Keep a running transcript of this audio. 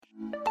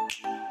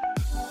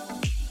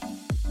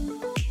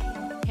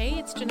Hey,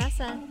 it's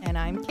Janessa. And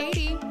I'm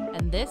Katie.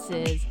 And this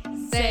is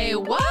Say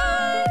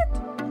What?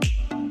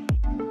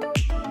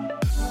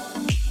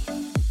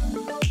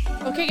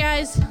 Okay,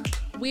 guys,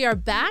 we are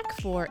back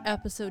for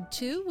episode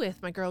 2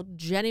 with my girl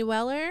Jenny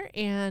Weller.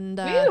 And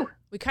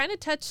we kind of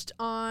touched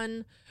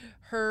on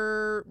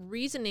her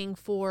reasoning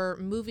for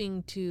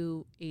moving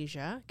to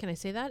Asia. Can I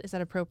say that? Is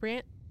that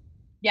appropriate?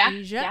 Yeah.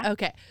 Asia? Yeah.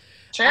 Okay.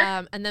 Sure.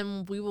 And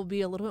then we will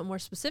be a little bit more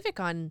specific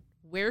on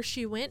where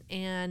she went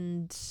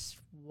and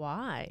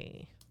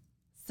why.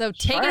 So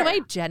take it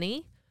away,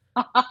 Jenny.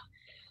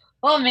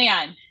 Oh,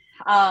 man.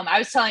 I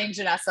was telling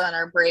Janessa on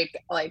our break,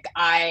 like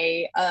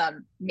I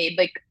made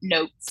like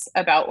notes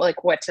about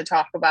like what to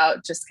talk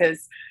about just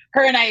because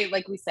her and I,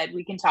 like we said,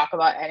 we can talk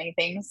about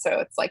anything. So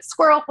it's like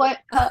squirrel foot.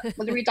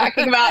 What are we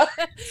talking about?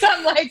 So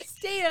I'm like,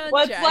 stay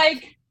on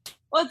track.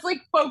 Let's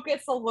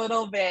focus a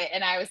little bit.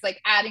 And I was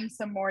like adding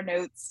some more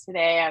notes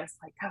today. I was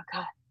like, oh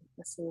God,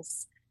 this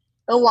is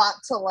a lot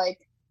to like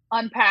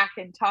unpack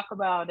and talk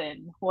about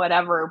and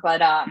whatever.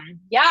 But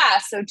yeah,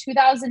 so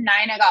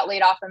 2009, I got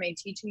laid off of my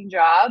teaching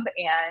job.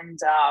 And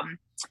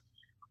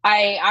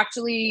I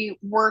actually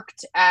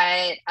worked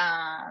at,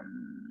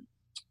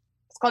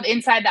 it's called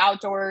Inside the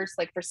Outdoors,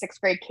 like for 6th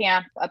grade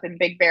camp up in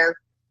Big Bear.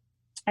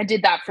 I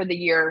did that for the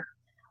year.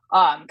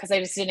 Because I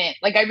just didn't,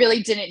 like, I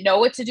really didn't know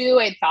what to do.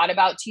 I had thought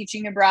about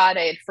teaching abroad.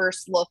 I had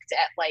first looked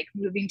at, like,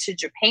 moving to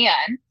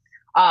Japan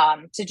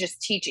to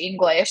just teach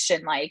English.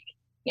 And, like,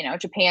 you know,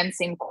 Japan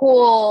seemed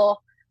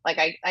cool. Like,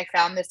 I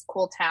found this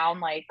cool town,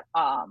 like,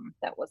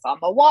 that was on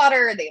the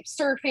water. They have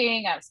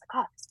surfing. I was like,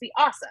 oh, this would be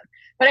awesome.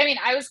 But, I mean,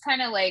 I was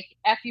kind of like,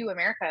 F you,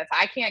 America. If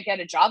I can't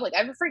get a job, like, I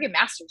have a freaking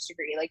master's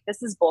degree. Like,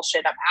 this is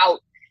bullshit. I'm out.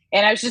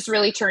 And I was just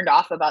really turned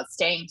off about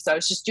staying. So I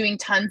was just doing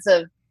tons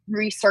of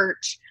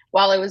research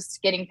while I was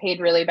getting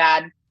paid really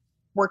bad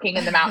working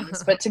in the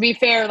mountains. But to be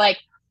fair, like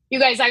you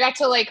guys, I got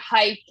to like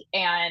hike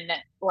and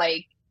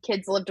like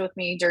kids lived with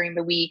me during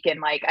the week.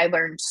 And like, I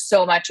learned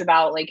so much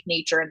about like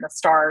nature and the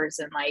stars.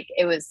 And like,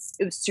 it was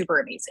super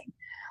amazing.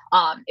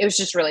 It was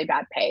just really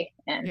bad pay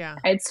and I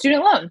had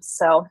student loans.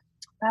 So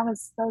that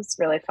was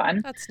really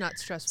fun. That's not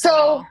stressful.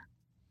 So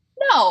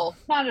no,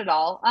 not at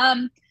all.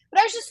 But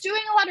I was just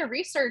doing a lot of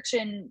research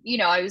and, you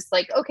know, I was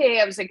like, okay,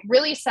 I was like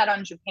really set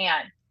on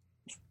Japan.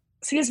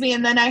 Excuse me.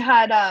 And then I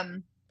had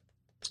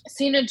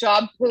seen a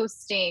job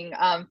posting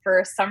for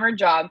a summer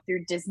job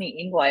through Disney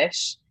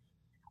English.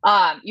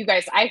 You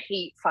guys, I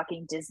hate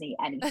fucking Disney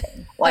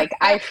anything. Like,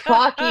 I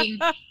fucking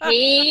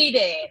hate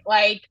it.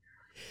 Like,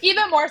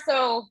 even more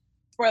so,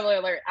 spoiler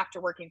alert,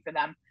 after working for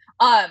them.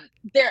 I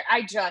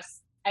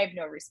have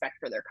no respect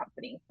for their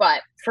company.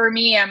 But for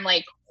me, I'm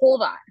like,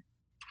 hold on.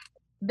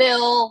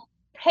 They'll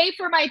pay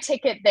for my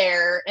ticket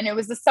there, and it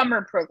was a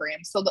summer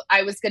program, so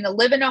I was going to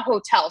live in a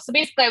hotel. So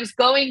basically I was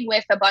going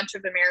with a bunch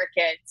of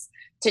Americans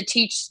to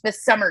teach the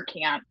summer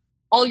camp.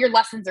 All your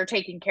lessons are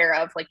taken care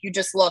of, like you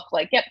just look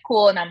like, yep,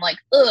 cool. And I'm like,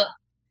 ugh.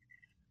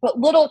 But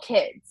little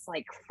kids,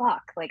 like,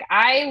 fuck, like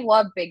I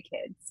love big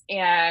kids.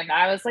 And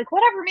I was like,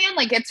 whatever, man,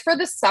 like it's for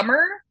the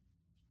summer.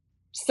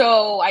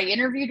 So I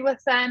interviewed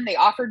with them, they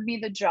offered me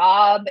the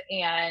job,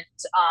 and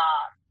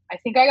I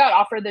think I got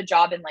offered the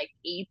job in like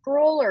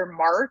April or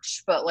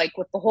March, but like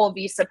with the whole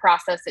visa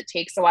process, it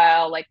takes a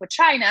while. Like with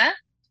China,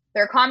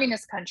 they're a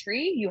communist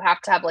country. You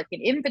have to have like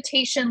an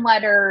invitation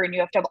letter and you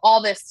have to have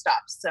all this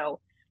stuff. So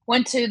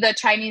went to the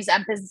Chinese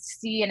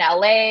embassy in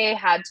LA,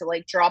 had to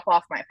like drop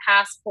off my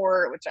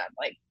passport, which I'm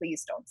like,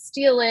 please don't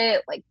steal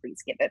it. Like,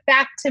 please give it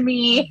back to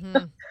me.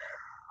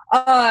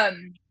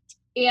 Mm-hmm.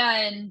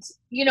 And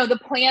you know, the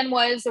plan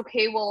was,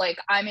 okay, well, like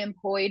I'm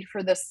employed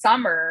for the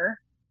summer,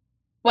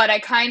 but I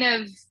kind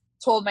of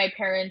told my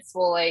parents,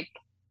 well, like,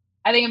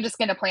 I think I'm just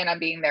going to plan on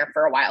being there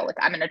for a while. Like,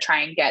 I'm going to try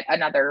and get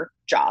another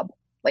job,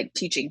 like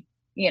teaching,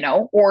 you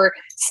know, or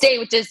stay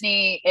with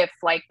Disney if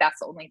like that's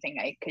the only thing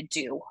I could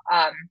do.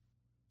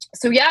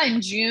 So yeah, in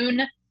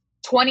June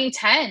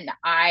 2010,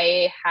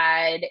 I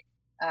had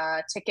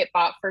a ticket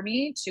bought for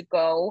me to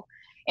go,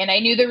 and I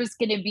knew there was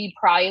going to be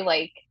probably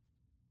like,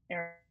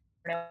 I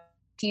don't know,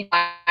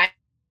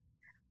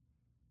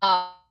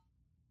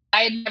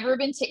 I had never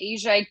been to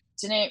Asia. I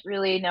didn't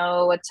really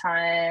know a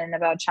ton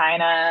about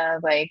China.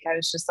 Like, I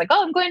was just like,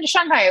 oh, I'm going to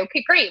Shanghai.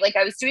 Okay, great. Like,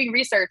 I was doing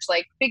research,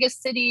 like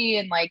biggest city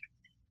and like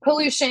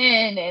pollution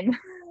and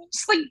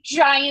just like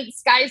giant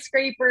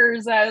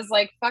skyscrapers. I was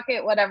like, fuck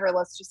it, whatever,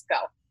 let's just go.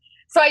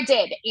 So I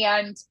did.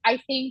 And I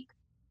think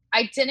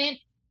I didn't,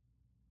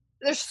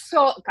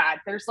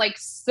 there's like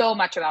so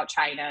much about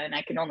China, and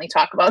I can only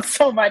talk about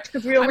so much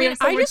because we only have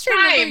so much time.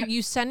 I remember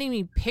you sending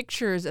me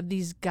pictures of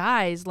these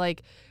guys,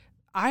 like,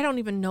 I don't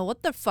even know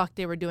what the fuck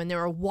they were doing. There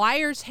were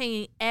wires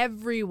hanging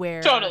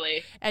everywhere.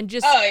 Totally. And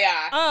just,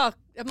 I'm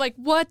like,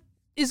 what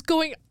is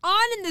going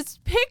on in this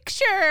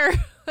picture?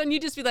 And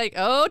you just be like,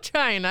 oh,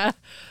 China.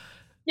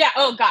 Yeah.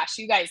 Oh gosh,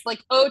 you guys, like,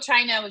 oh,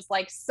 China was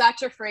like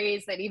such a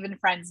phrase that even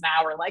friends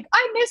now are like,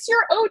 I miss your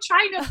oh,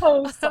 China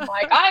posts. I'm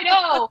like, I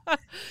know.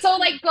 So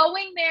like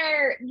going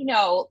there, you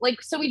know,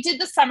 like, so we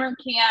did the summer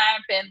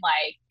camp and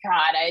like,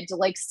 God, I had to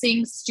like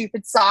sing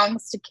stupid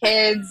songs to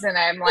kids. And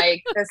I'm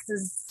like, this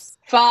is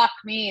fuck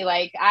me.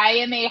 Like I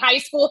am a high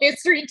school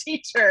history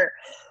teacher,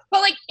 but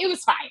like, it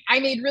was fine.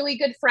 I made really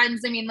good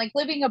friends. I mean, like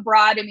living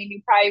abroad, I mean,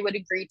 you probably would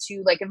agree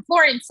too, like in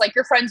Florence, like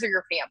your friends are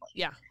your family.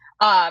 Yeah.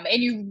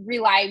 And you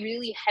rely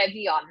really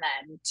heavy on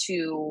them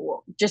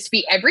to just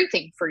be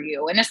everything for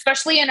you. And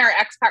especially in our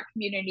expat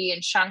community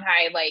in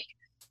Shanghai, like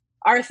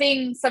our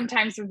thing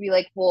sometimes would be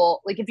like,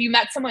 well, like if you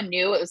met someone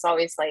new, it was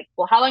always like,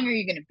 well, how long are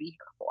you going to be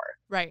here for?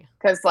 Right.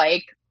 Because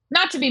like,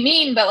 not to be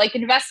mean, but like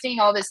investing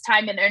all this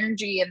time and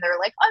energy and they're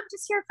like, oh, I'm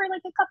just here for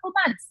like a couple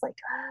months. Like,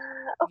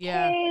 okay.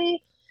 Yeah.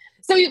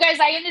 So you guys,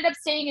 I ended up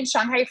staying in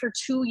Shanghai for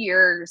 2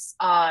 years.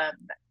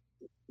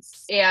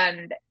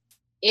 And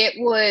it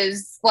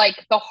was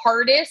like the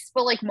hardest,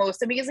 but like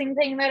most amazing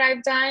thing that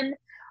I've done.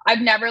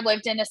 I've never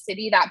lived in a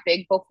city that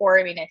big before.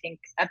 I mean, I think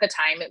at the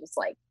time it was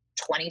like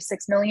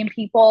 26 million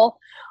people.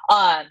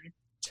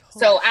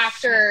 So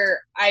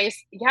after I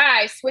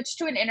switched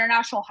to an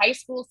international high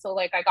school. So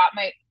like I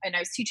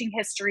was teaching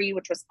history,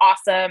 which was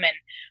awesome. And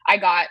I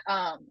got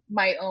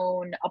my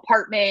own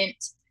apartment.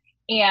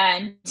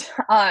 And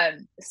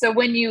so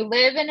when you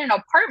live in an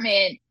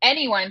apartment,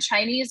 anyone,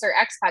 Chinese or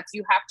expats,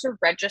 you have to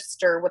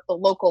register with the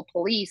local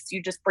police.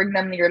 You just bring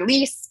them your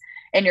lease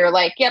and you're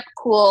like, yep,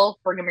 cool.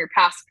 Bring them your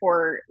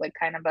passport, like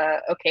kind of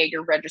okay,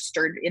 you're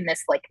registered in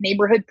this like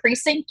neighborhood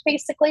precinct,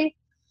 basically.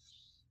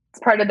 It's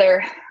part of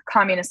their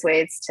communist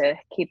ways to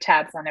keep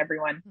tabs on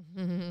everyone.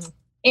 Mm-hmm.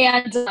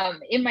 And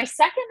in my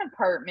second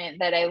apartment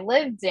that I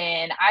lived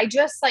in, I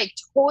just like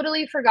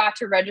totally forgot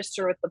to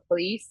register with the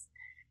police.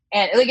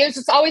 And like, it was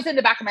just always in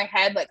the back of my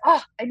head, like,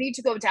 oh, I need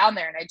to go down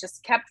there. And I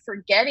just kept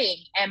forgetting.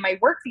 And my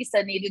work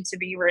visa needed to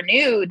be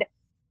renewed.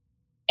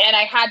 And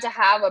I had to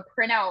have a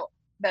printout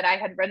that I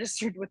had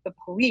registered with the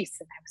police.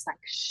 And I was like,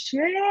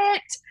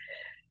 shit.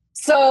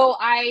 So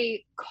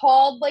I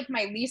called like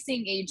my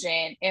leasing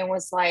agent and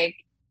was like,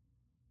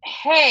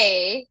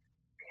 hey,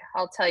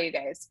 I'll tell you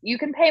guys, you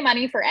can pay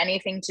money for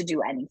anything to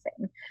do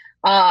anything.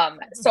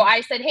 So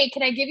I said, hey,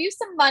 can I give you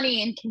some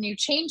money and can you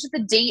change the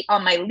date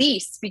on my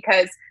lease?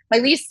 Because my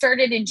lease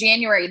started in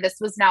January. This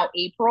was now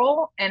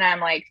April. And I'm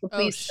like, the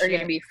police are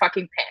going to be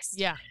fucking pissed.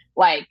 Yeah.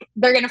 Like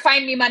they're going to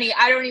find me money.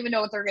 I don't even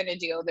know what they're going to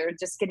do. They're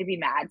just going to be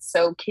mad.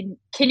 So can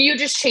you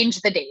just change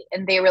the date?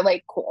 And they were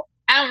like, cool.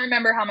 I don't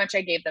remember how much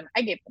I gave them.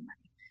 I gave them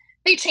money.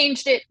 They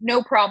changed it.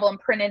 No problem.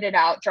 Printed it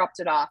out, dropped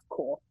it off.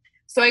 Cool.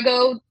 So I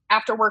go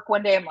after work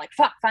one day. I'm like,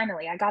 fuck,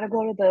 finally, I got to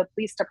go to the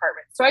police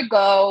department. So I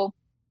go.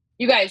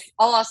 You guys,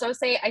 I'll also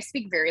say I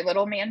speak very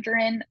little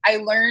Mandarin. I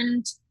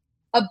learned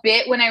a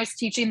bit when I was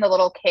teaching the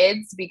little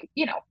kids,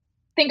 you know,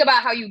 think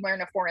about how you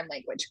learn a foreign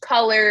language,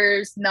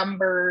 colors,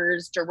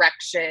 numbers,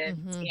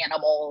 directions,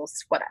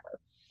 animals, whatever.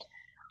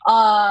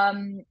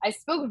 I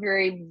spoke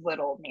very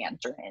little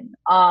Mandarin.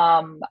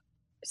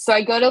 So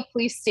I go to a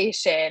police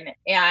station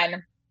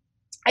and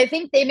I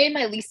think they made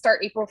my lease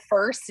start April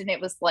 1st. And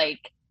it was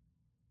like,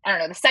 I don't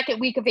know, the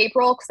second week of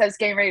April, because I was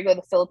getting ready to go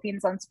to the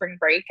Philippines on spring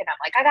break. And I'm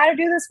like, I got to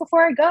do this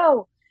before I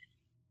go.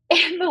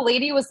 And the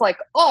lady was like,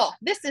 oh,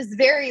 this is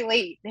very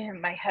late.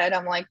 In my head,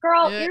 I'm like,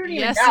 girl, you don't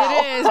even know. Yes,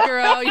 it is,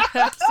 girl.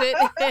 Yes,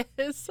 it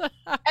is.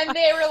 And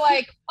they were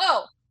like,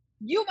 oh,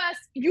 you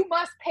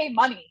must pay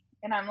money.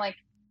 And I'm like,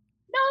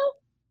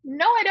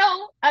 no, I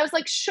don't. I was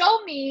like,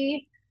 show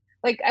me.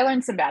 Like, I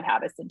learned some bad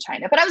habits in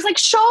China. But I was like,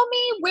 show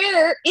me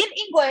where in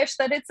English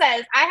that it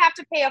says I have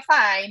to pay a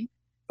fine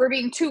for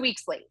being 2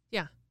 weeks late.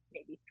 Yeah.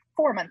 Maybe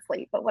 4 months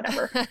late, but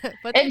whatever.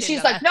 And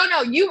she's like,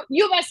 no,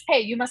 you must pay.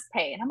 You must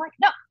pay. And I'm like,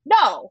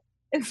 no.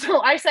 And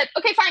so I said,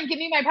 okay, fine. Give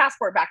me my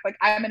passport back. Like,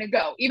 I'm going to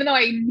go. Even though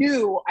I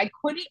knew I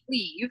couldn't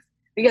leave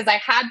because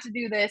I had to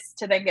do this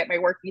to then get my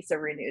work visa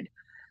renewed.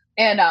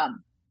 And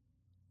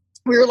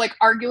we were like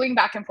arguing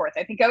back and forth.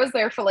 I think I was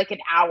there for like an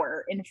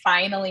hour. And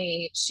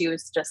finally she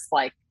was just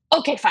like,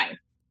 okay, fine.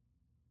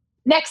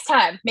 Next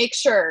time, make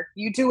sure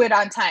you do it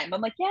on time. I'm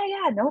like,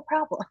 yeah, no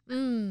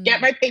problem. Get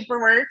my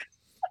paperwork.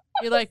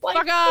 You're like,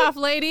 fuck off,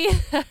 lady.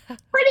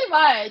 Pretty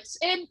much.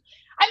 And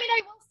I mean,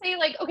 I will say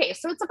like, okay,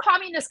 so it's a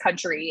communist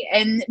country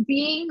and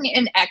being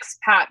an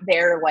expat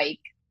there, like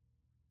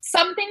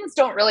some things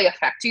don't really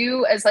affect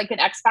you as like an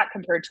expat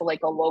compared to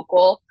like a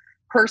local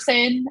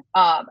person.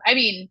 I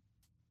mean,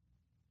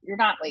 you're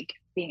not like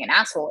being an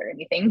asshole or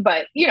anything,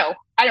 but you know,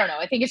 I don't know.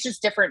 I think it's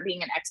just different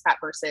being an expat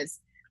versus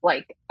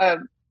like a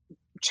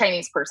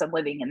Chinese person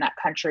living in that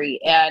country.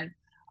 And,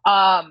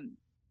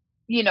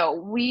 you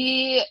know,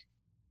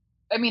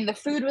 the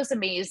food was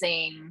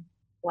amazing.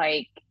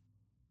 Like,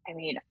 I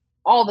mean,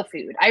 all the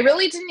food. I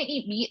really didn't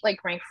eat meat like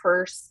my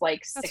first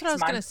like 6 months. That's what I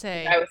was gonna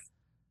say.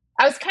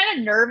 I was kind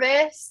of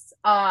nervous.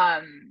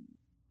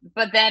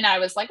 But then I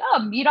was like,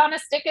 oh, meat on a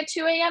stick at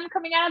 2 a.m.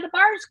 coming out of the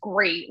bar is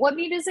great. What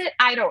meat is it?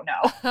 I don't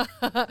know.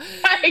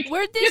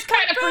 Where'd this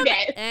kind of from?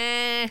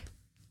 Forget.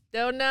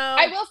 Don't know.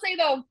 I will say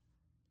though,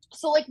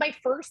 so like my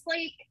first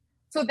like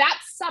So that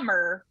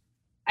summer,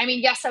 I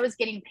mean, yes, I was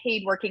getting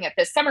paid working at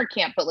this summer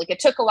camp, but like it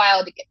took a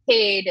while to get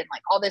paid and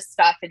like all this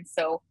stuff. And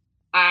so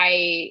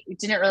I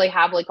didn't really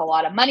have like a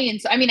lot of money.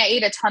 And so, I mean, I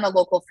ate a ton of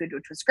local food,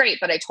 which was great,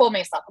 but I told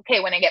myself, okay,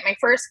 when I get my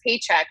first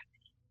paycheck,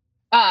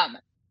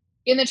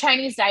 in the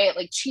Chinese diet,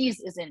 like cheese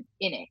isn't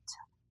in it.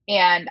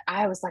 And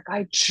I was like,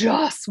 I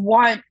just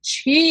want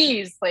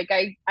cheese. Like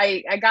I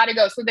gotta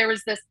go. So there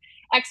was this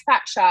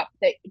expat shop,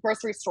 that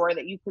grocery store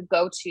that you could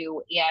go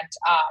to. And,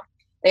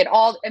 they had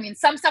all, I mean,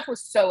 some stuff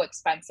was so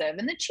expensive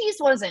and the cheese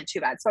wasn't too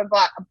bad. So I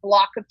bought a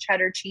block of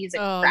cheddar cheese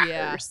and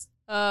crackers.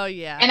 Oh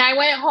yeah. And I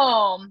went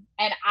home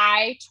and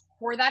I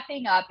tore that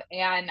thing up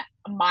and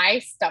my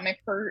stomach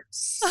hurt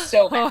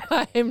so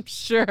bad. I'm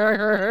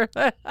sure.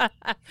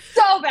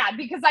 So bad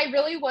because I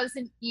really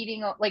wasn't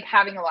eating, like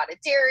having a lot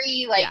of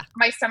dairy. Like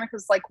my stomach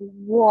was like,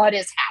 what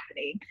is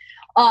happening?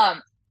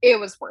 It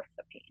was worth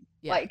the pain.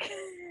 Yeah. Like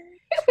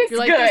it was You're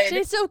like, good. This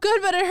tastes so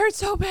good, but it hurts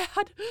so bad.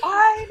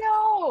 I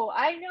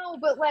know.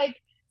 But like,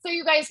 so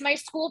you guys, my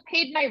school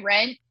paid my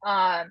rent,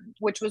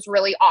 which was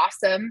really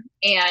awesome.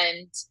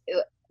 And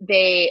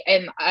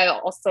I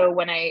also,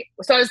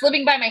 so I was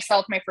living by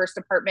myself, my first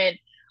apartment.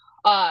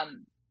 Oh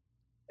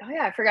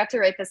yeah, I forgot to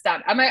write this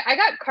down. I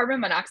got carbon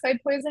monoxide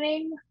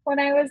poisoning when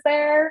I was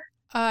there.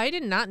 I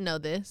did not know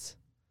this.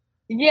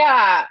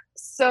 Yeah.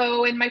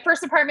 So in my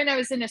first apartment, I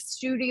was in a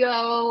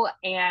studio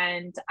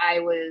and I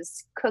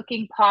was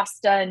cooking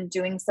pasta and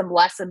doing some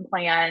lesson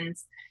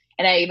plans.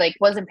 And I like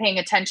wasn't paying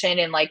attention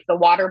and like the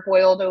water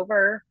boiled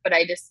over, but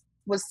I just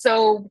was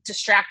so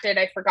distracted.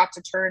 I forgot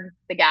to turn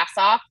the gas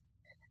off.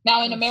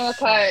 Now in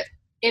America,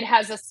 it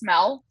has a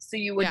smell, so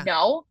you would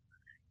know.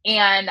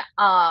 And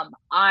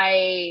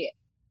I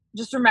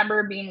just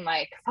remember being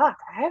like, fuck,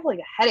 I have like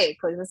a headache.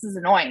 Like this is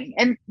annoying.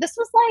 And this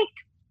was like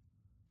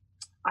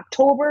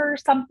October or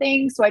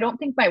something. So I don't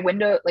think my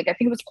window, like I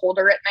think it was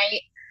colder at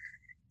night.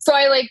 So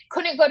I like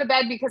couldn't go to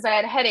bed because I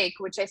had a headache,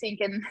 which I think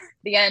in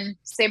the end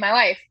saved my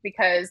life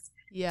because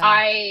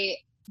I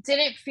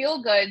didn't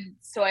feel good.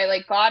 So I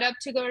like got up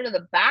to go to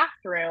the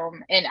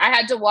bathroom and I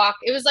had to walk.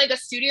 It was like a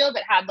studio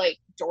that had like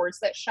doors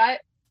that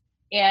shut.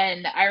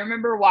 And I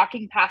remember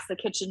walking past the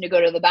kitchen to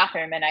go to the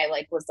bathroom and I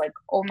like was like,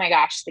 oh my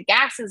gosh, the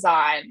gas is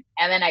on.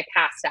 And then I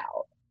passed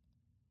out.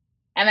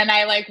 And then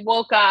I like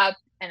woke up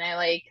and I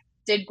like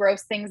did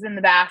gross things in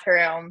the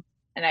bathroom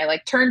and I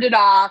like turned it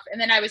off.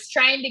 And then I was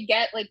trying to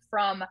get like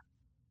from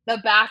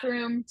the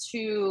bathroom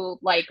to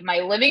like my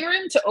living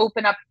room to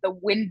open up the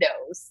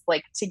windows,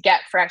 like to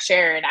get fresh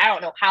air. And I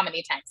don't know how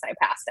many times I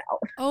passed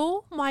out.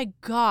 Oh my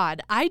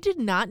God. I did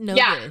not know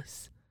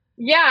this.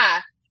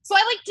 Yeah. So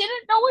I like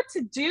didn't know what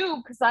to do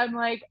because I'm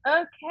like,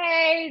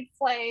 okay,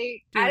 it's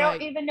like, I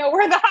don't even know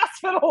where the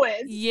hospital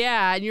is.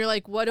 Yeah. And you're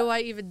like, what do I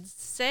even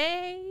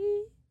say?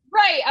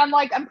 Right. I'm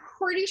like, I'm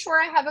pretty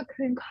sure I have a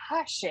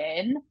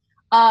concussion.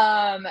 So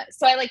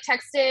I like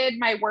texted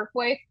my work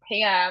wife,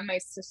 Pam, my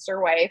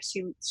sister wife.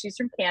 She's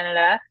from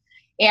Canada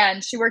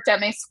and she worked at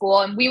my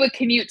school and we would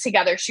commute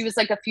together. She was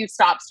like a few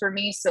stops for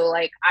me. So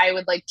like I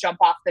would like jump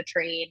off the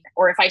train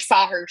or if I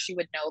saw her, she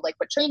would know like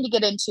what train to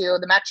get into,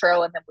 the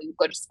metro, and then we would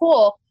go to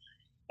school.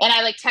 And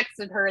I like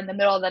texted her in the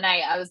middle of the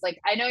night. I was like,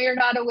 I know you're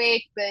not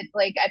awake, but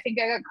like, I think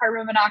I got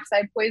carbon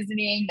monoxide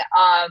poisoning.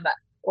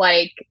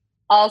 Like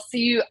I'll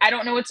see you. I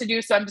don't know what to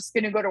do. So I'm just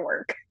going to go to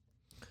work.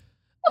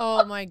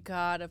 Oh my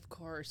God. Of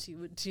course you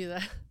would do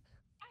that.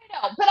 I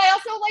know. But I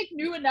also like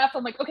knew enough.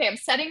 I'm like, okay, I'm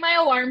setting my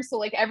alarm. So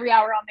like every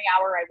hour on the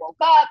hour I woke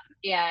up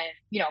and,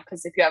 you know,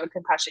 cause if you have a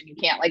concussion, you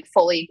can't like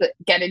fully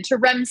get into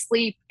REM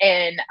sleep.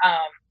 And,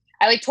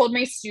 I like told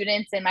my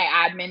students and my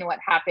admin what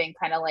happened,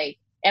 kind of like,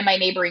 and my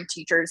neighboring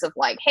teachers of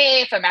like,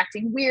 hey, if I'm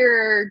acting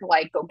weird,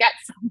 like go get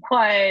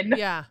someone.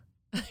 Yeah.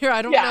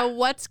 I don't know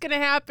what's going to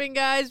happen,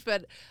 guys,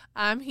 but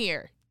I'm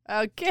here.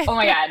 Okay. Oh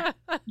my God.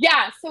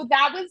 Yeah. So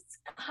that was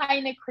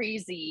kind of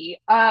crazy.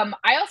 I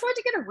also had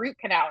to get a root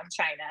canal in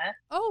China.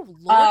 Oh,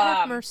 Lord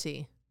have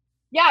mercy.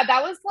 Yeah.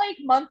 That was like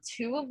month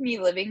 2 of me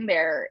living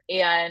there.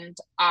 And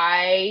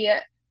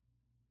I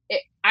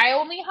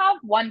only have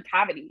one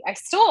cavity. I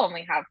still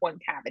only have one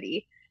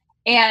cavity.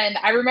 And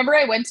I remember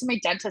I went to my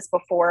dentist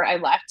before I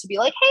left to be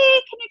like,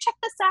 hey, can you check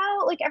this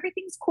out? Like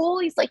everything's cool.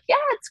 He's like, yeah,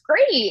 it's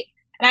great.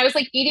 And I was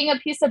like eating a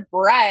piece of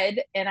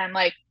bread and I'm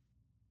like,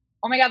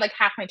 oh my God, like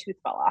half my tooth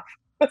fell off.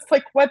 It's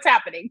like, what's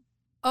happening?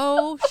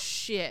 Oh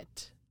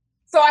shit.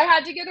 So I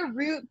had to get a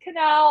root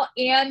canal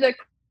and a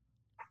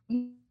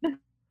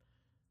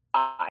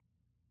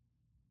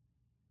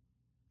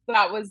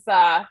that was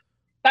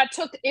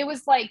it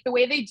was like the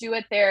way they do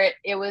it there,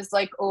 it was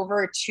like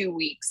over 2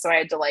 weeks. So I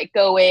had to like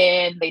go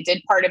in, they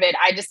did part of it.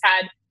 I just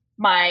had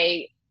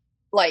my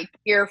like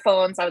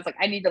earphones. I was like,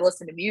 I need to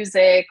listen to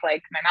music.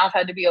 Like my mouth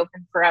had to be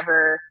open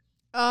forever.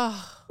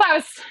 Oh,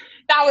 that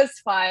was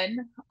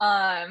fun.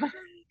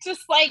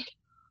 Just like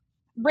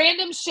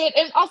random shit.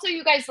 And also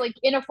you guys like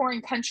in a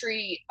foreign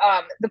country,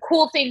 the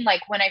cool thing,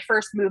 like when I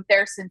first moved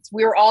there, since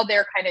we were all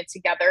there kind of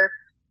together,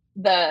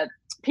 the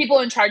people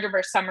in charge of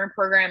our summer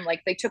program,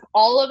 like they took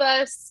all of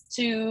us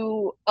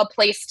to a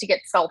place to get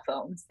cell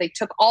phones. They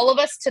took all of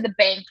us to the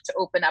bank to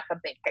open up a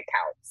bank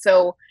account.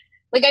 So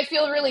like, I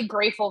feel really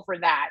grateful for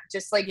that.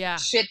 Just like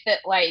shit that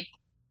like,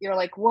 you're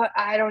like, what?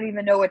 I don't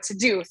even know what to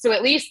do. So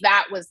at least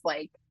that was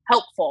like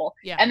helpful.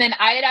 Yeah. And then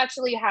I had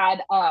actually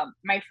had,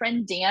 my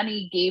friend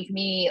Danny gave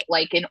me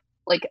like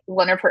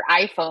one of her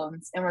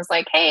iPhones and was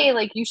like, hey,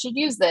 like you should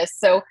use this.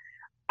 So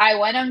I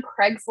went on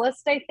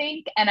Craigslist, I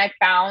think, and I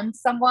found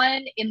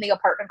someone in the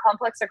apartment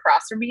complex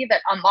across from me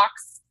that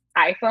unlocks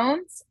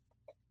iPhones.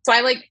 So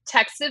I like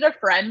texted a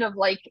friend of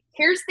like,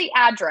 here's the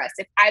address.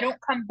 If I don't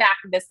come back,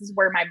 this is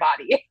where my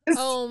body is.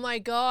 Oh my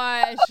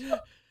gosh.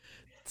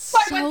 So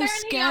I went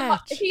there and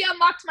he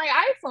unlocked my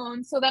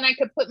iPhone so then I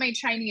could put my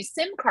Chinese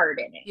SIM card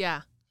in it.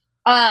 Yeah.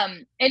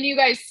 And you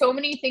guys, so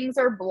many things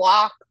are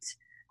blocked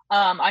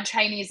on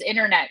Chinese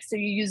internet. So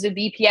you use a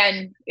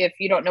VPN. If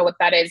you don't know what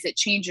that is, it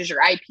changes your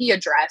IP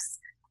address.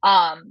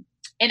 And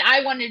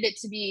I wanted it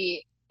to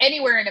be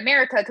anywhere in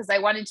America because I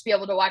wanted to be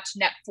able to watch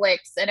Netflix.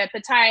 And at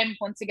the time,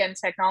 once again,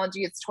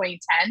 technology, it's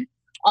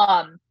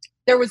 2010.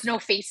 There was no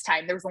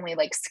FaceTime. There was only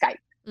like Skype,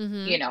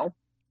 you know?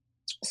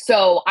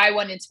 So I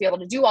wanted to be able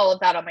to do all of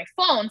that on my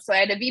phone. So I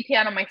had a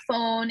VPN on my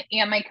phone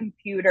and my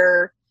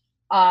computer.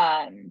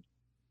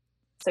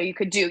 So you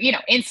could do, you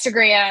know,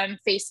 Instagram,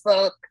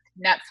 Facebook,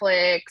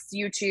 Netflix,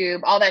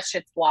 YouTube, all that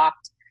shit's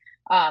blocked.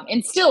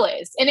 And still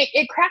is. And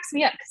it cracks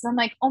me up because I'm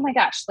like, oh my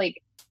gosh,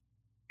 like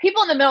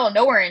people in the middle of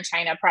nowhere in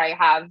China probably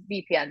have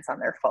VPNs on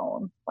their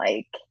phone.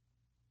 Like,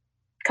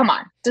 come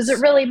on. Does it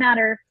really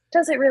matter?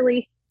 Does it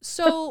really?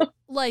 So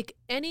like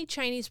any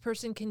Chinese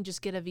person can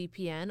just get a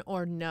VPN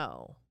or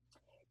no?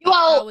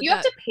 Well, you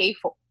have to pay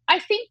for. I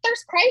think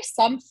there's probably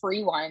some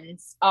free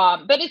ones.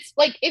 But it's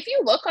like if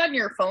you look on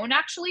your phone,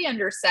 actually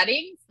under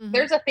settings,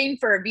 there's a thing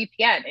for a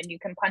VPN, and you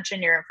can punch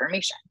in your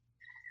information.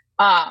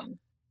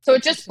 So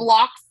it just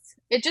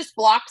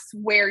blocks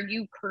where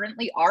you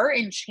currently are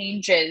and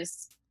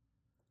changes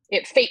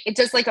it. It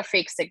does like a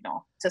fake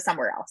signal to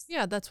somewhere else.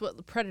 Yeah, that's what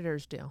the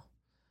predators do.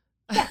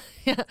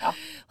 Yeah.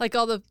 Like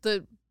all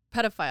the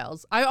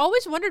pedophiles. I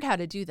always wondered how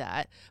to do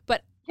that,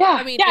 but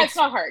I mean, it's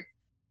not hard.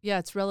 Yeah,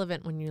 it's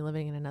relevant when you're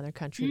living in another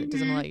country that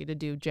doesn't allow you to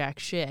do jack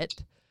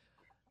shit.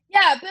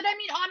 Yeah, but I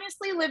mean,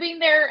 honestly, living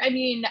there, I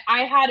mean,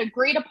 I had a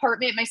great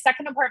apartment. My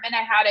second apartment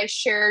I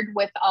shared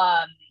with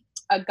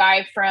a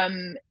guy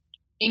from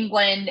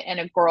England and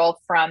a girl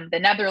from the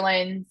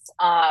Netherlands.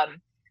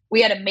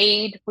 We had a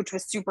maid, which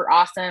was super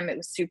awesome. It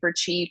was super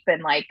cheap.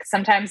 And like,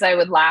 sometimes I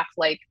would laugh,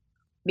 like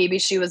maybe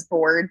she was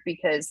bored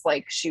because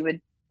like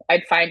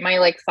I'd find my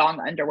like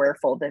thong underwear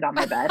folded on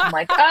my bed. I'm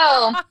like,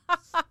 oh,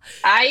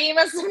 I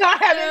must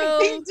not have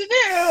anything to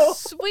do.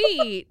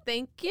 Sweet.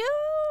 Thank you.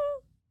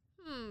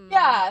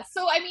 Yeah.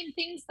 So, I mean,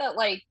 things that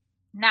like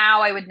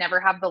now I would never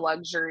have the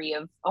luxury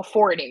of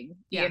affording,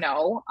 you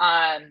know?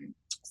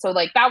 So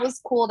like that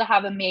was cool to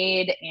have a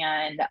maid.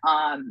 And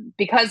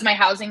because my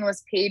housing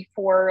was paid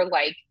for,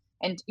 like,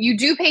 and you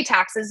do pay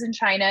taxes in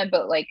China,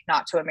 but like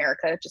not to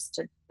America, just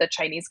to the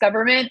Chinese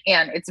government.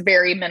 And it's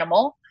very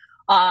minimal.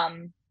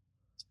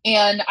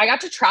 And I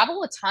got to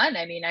travel a ton.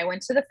 I mean, I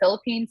went to the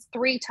Philippines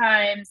 3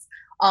 times.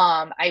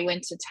 I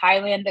went to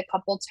Thailand a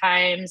couple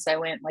times. I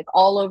went like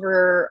all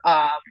over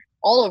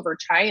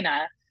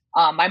China.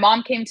 My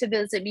mom came to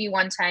visit me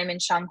one time in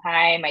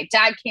Shanghai. My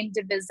dad came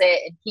to visit,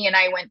 and he and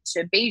I went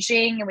to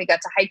Beijing, and we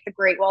got to hike the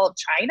Great Wall of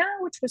China,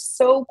 which was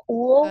so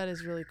cool. That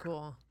is really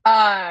cool.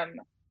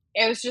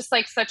 It was just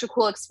like such a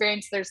cool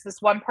experience. There's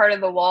this one part of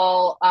the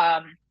wall,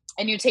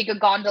 and you take a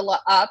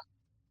gondola up,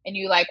 and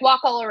you like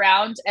walk all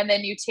around, and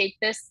then you take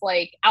this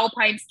like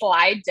alpine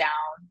slide down,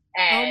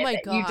 and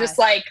you just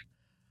like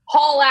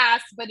haul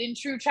ass, but in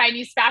true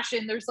Chinese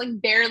fashion, there's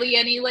like barely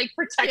any like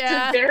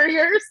protective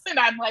barriers. And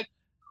I'm like,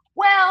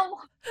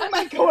 well, I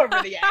might go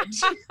over the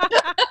edge.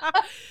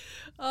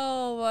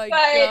 Oh my god!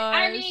 But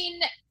I mean,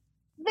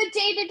 the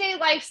day-to-day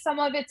life, some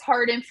of it's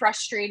hard and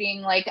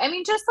frustrating. Like, I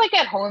mean, just like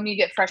at home, you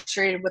get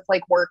frustrated with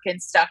like work and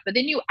stuff, but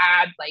then you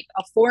add like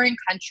a foreign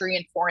country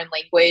and foreign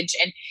language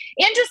and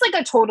just like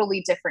a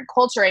totally different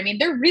culture. I mean,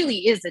 there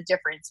really is a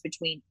difference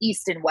between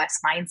East and West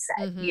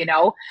mindset, you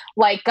know,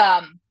 like,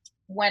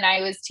 when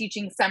I was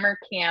teaching summer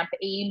camp,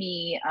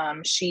 Amy,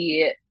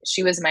 she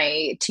was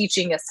my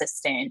teaching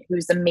assistant,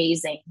 who's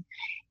amazing.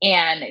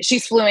 And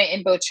she's fluent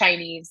in both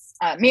Chinese,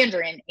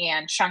 Mandarin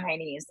and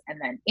Shanghainese, and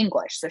then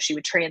English. So she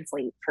would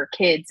translate for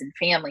kids and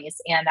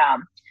families. And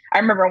I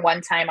remember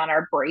one time on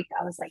our break,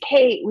 I was like,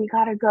 hey, we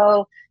got to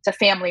go to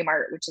Family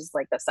Mart, which is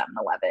like the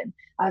 7-Eleven.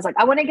 I was like,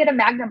 I want to get a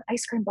Magnum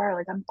ice cream bar.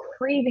 Like, I'm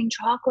craving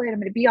chocolate. I'm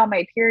going to be on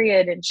my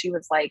period. And she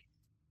was like,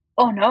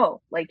 oh no,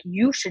 like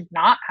you should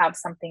not have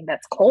something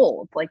that's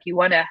cold. Like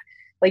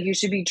you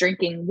should be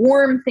drinking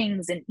warm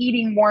things and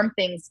eating warm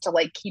things to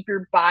like keep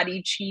your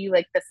body chi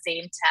like the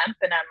same temp.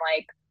 And I'm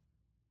like,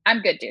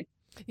 I'm good, dude.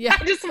 Yeah.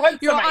 I just want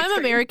I'm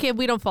American.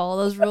 We don't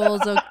follow those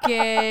rules.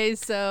 Okay.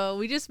 So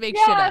we just make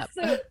shit up.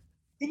 So,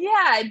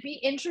 yeah, it'd be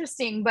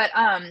interesting. But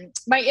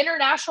my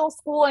international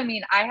school, I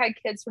mean, I had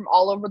kids from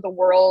all over the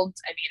world.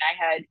 I mean,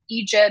 I had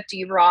Egypt,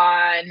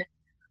 Iran,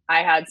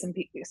 I had some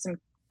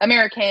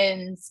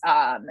Americans,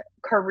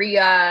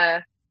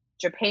 Korea,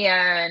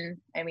 Japan,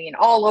 I mean,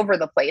 all over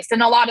the place.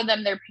 And a lot of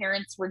them, their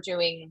parents were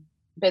doing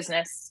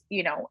business,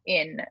 you know,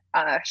 in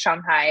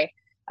Shanghai.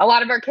 A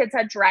lot of our kids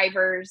had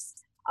drivers.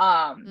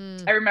 I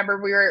remember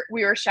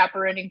we were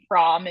chaperoning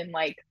prom, and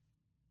like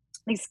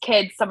these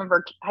kids, some of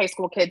our high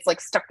school kids,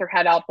 like stuck their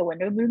head out the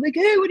window and they're like,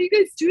 "Hey, what are you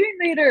guys doing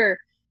later?"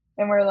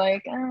 And we're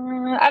like,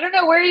 "I don't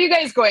know. Where are you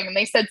guys going?" And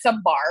they said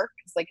some bar,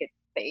 because like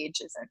the age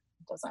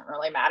doesn't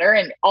really matter.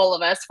 And all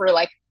of us were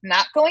like,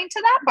 not going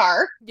to that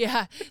bar.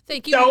 Yeah.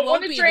 Thank you. Don't we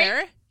won't be drink.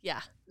 there.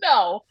 Yeah.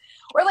 No.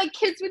 Or like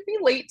kids would be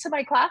late to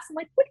my class. I'm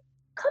like, what?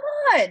 Come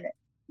on.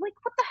 Like,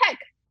 what the heck?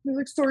 They're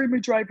like, sorry, my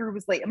driver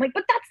was late. I'm like,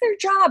 but that's their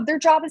job. Their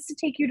job is to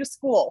take you to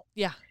school.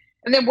 Yeah.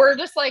 And then we're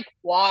just like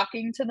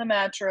walking to the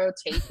metro,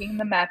 taking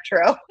the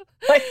metro,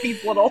 like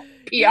these little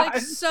peons.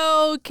 Like,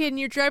 so can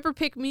your driver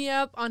pick me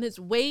up on his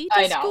way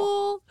to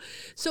school?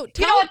 So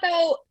you know what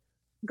though?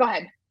 Go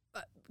ahead.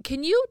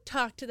 Can you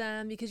talk to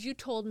them? Because you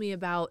told me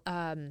about,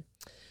 and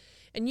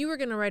you were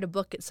going to write a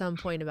book at some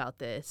point about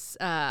this,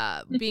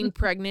 being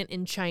pregnant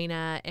in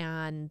China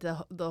and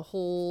the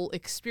whole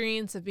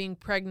experience of being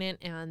pregnant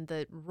and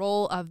the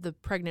role of the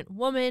pregnant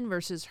woman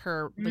versus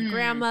the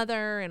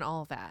grandmother and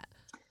all that.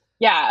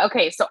 Yeah.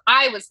 Okay. So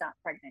I was not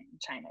pregnant in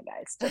China,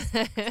 guys. Just,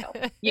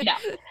 so, you know.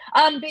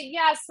 But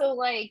yeah. So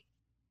like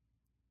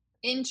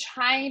in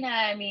China,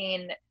 I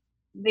mean,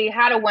 they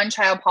had a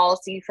one-child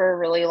policy for a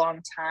really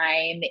long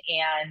time,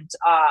 and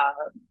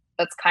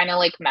that's kind of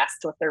like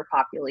messed with their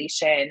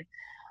population.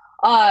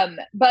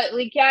 But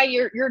like, yeah,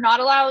 you're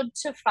not allowed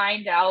to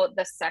find out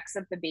the sex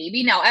of the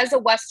baby. Now, as a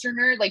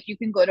Westerner, like you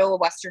can go to a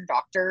Western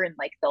doctor and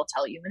like they'll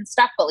tell you and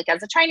stuff. But like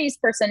as a Chinese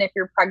person, if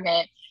you're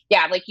pregnant,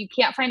 yeah, like you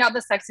can't find out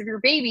the sex of your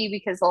baby,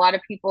 because a lot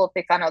of people, if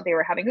they found out they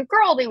were having a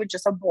girl, they would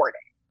just abort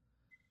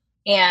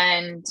it.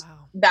 And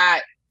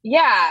that.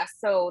 Yeah,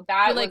 so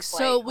that was like,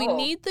 so we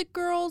need the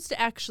girls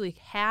to actually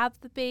have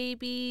the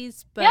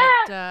babies, but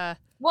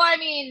well, I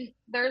mean,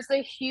 there's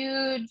a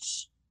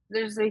huge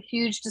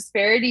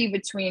disparity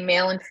between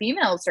male and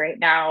females right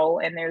now,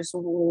 and there's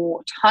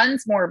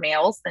tons more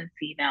males than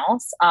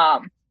females.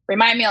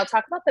 Remind me, I'll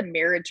talk about the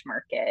marriage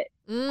market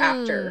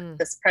after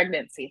this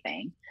pregnancy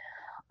thing.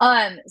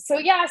 So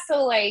yeah,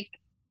 so like,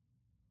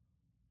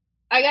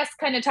 I guess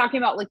kind of talking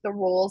about like the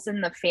roles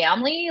in the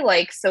family,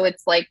 like, so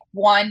it's like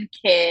one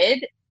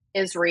kid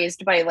is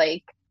raised by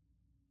like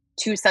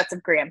two sets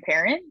of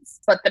grandparents,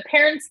 but the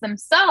parents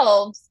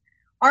themselves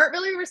aren't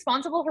really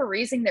responsible for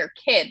raising their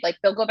kid. Like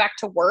they'll go back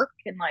to work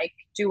and like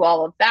do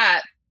all of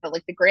that, but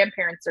like the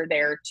grandparents are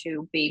there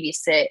to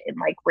babysit and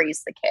like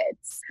raise the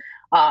kids.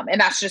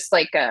 And that's just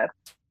a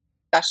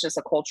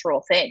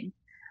cultural thing.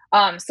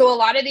 So a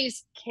lot of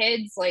these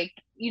kids, like,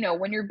 you know,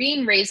 when you're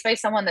being raised by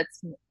someone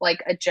that's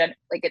like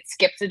it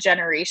skips a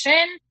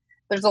generation,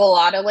 there's a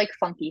lot of like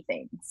funky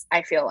things,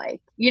 I feel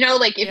like, you know,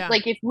 like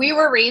if we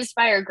were raised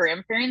by our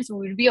grandparents,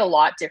 we would be a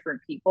lot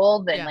different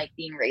people than like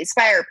being raised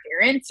by our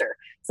parents, or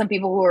some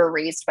people who are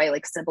raised by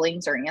like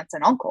siblings or aunts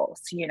and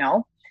uncles, you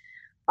know?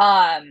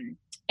 And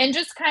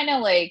just kind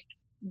of like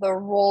the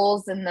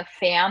roles in the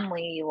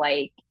family,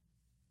 like,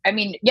 I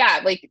mean,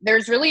 yeah, like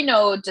there's really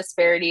no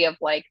disparity of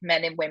like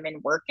men and women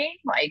working,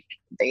 like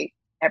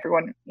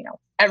everyone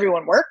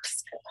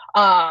works.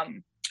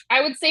 I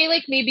would say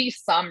like maybe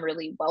some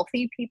really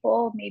wealthy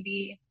people,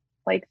 maybe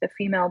like the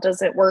female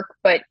doesn't work,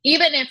 but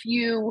even if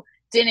you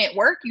didn't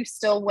work, you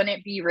still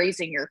wouldn't be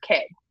raising your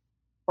kid.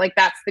 Like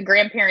that's the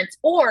grandparents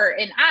or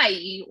an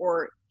auntie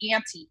or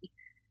auntie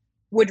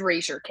would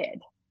raise your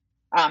kid.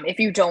 If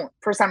you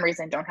for some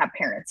reason, don't have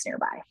parents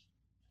nearby.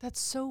 That's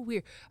so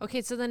weird.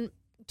 Okay. So then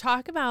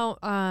talk about,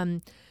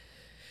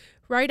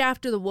 right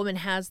after the woman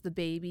has the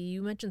baby,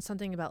 you mentioned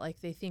something about like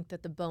they think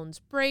that the bones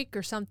break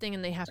or something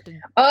and they have to.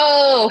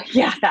 Oh,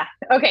 yeah.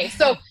 Okay.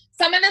 So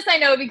some of this I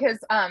know because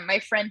my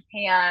friend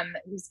Pam,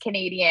 who's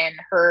Canadian,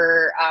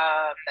 her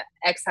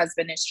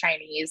ex-husband is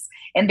Chinese,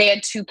 and they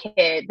had two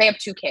kids. They have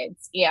two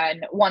kids,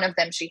 and one of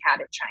them she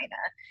had in China.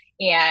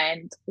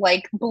 And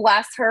like,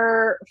 bless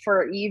her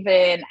for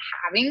even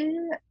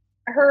having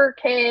her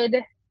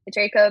kid,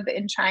 Jacob,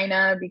 in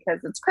China, because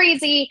it's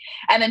crazy.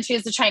 And then she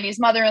has a Chinese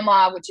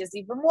mother-in-law, which is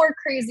even more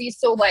crazy.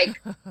 So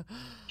like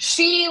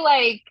she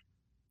like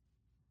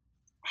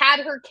had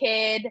her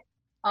kid,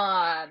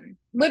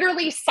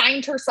 literally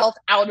signed herself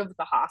out of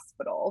the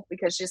hospital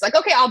because she's like,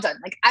 okay, all done.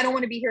 Like, I don't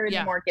want to be here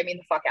anymore. Get me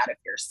the fuck out of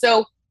here.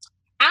 So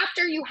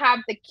after you have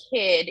the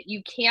kid,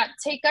 you can't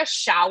take a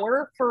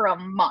shower for a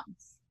month.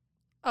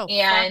 Oh,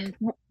 and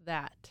fuck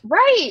that.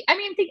 Right. I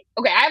mean,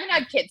 okay, I haven't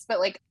had kids, but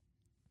like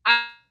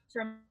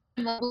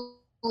and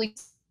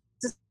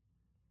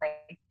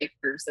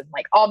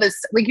like all this,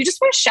 like you just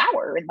want to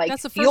shower and like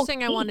that's the first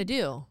thing I want to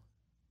do.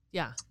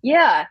 Yeah.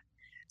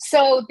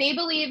 So they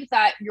believe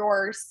that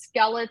your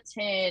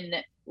skeleton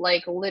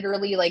like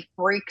literally like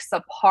breaks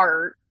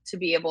apart to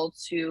be able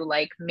to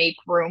like make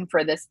room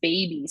for this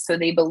baby. So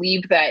they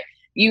believe that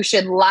you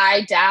should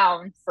lie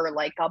down for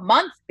like a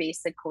month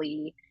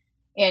basically,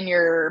 and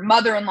your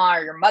mother-in-law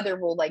or your mother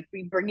will like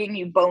be bringing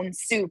you bone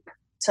soup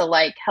to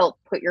like help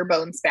put your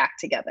bones back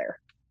together.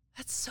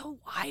 That's so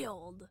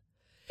wild.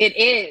 It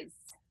is.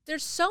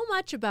 There's so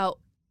much about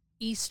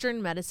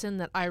Eastern medicine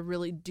that I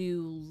really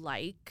do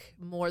like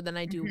more than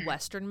I do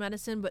Western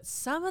medicine, but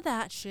some of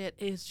that shit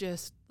is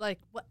just like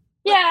what?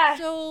 Yeah.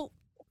 So,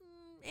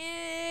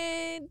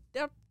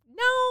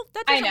 no,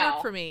 that doesn't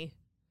work for me.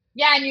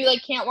 Yeah, and you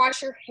like can't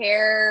wash your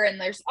hair, and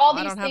there's all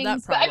these things. I don't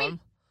have that problem.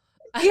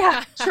 But, I mean,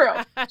 yeah, true.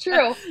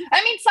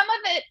 I mean, some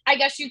of it, I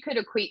guess you could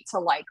equate to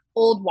like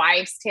old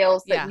wives'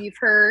 tales that we've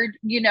heard.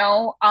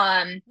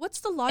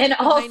 What's the logic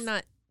behind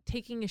not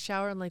taking a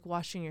shower and like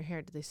washing your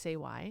hair? Did they say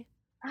why?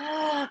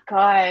 Oh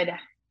God,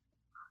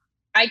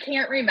 I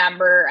can't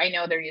remember. I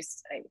know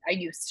I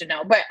used to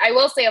know, but I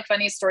will say a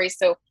funny story.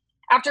 So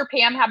after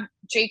Pam had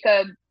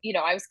Jacob,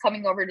 I was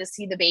coming over to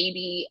see the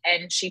baby,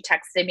 and she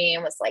texted me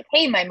and was like,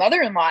 "Hey, my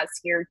mother-in-law is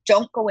here.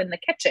 Don't go in the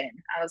kitchen."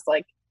 I was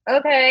like,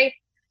 "Okay."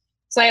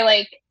 So I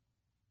like,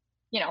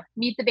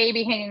 meet the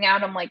baby hanging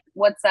out. I'm like,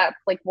 "What's up?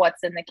 Like,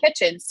 what's in the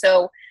kitchen?"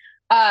 So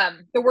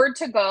the word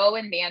to go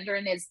in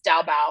Mandarin is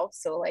dao bao.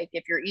 So like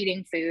if you're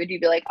eating food,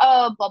 you'd be like,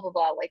 oh, blah, blah,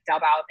 blah, like dao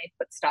bao, and they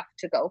put stuff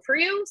to go for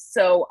you.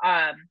 So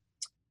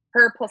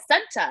her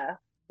placenta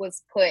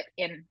was put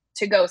in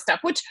to go stuff,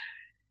 which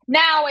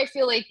now I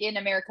feel like in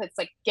America, it's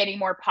like getting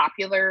more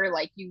popular.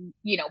 Like you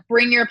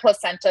bring your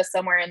placenta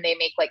somewhere and they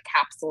make like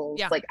capsules.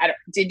 Yeah. Like,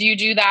 did you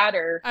do that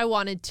or? I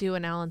wanted to,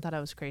 and Alan thought I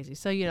was crazy.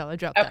 So, I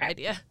dropped that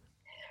idea.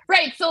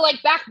 Right. So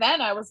like back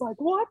then I was like,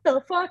 what the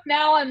fuck?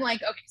 Now I'm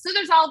like, okay, so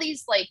there's all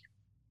these like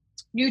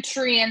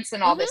nutrients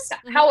and all this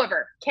stuff.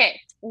 However,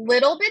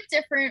 little bit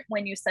different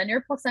when you send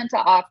your placenta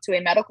off to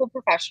a medical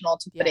professional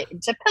to put it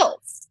into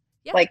pills,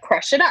 like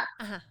crush it up.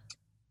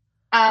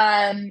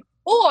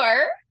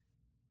 Or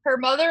her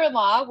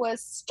mother-in-law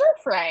was stir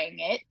frying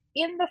it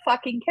in the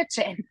fucking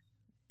kitchen.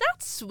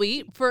 That's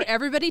sweet. For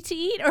everybody to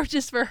eat or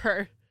just for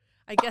her?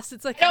 I guess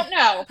it's like I don't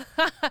know.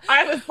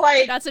 I was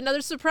like, that's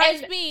another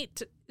surprise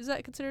meat. Is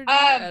that considered?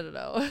 I don't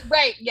know.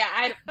 Right? Yeah,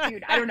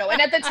 I don't know.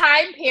 And at the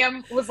time,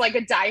 Pam was like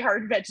a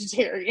diehard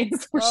vegetarian,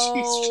 so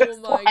she's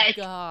just like,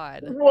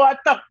 God, what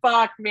the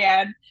fuck,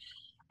 man?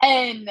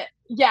 And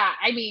yeah,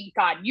 I mean,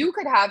 God, you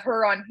could have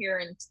her on here,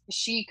 and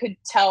she could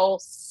tell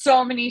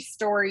so many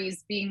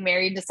stories. Being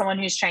married to someone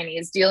who's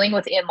Chinese, dealing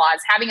with in-laws,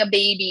 having a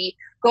baby,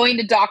 going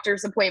to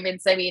doctor's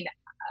appointments. I mean,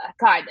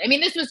 God, I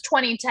mean, this was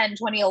 2010,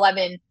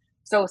 2011.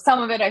 So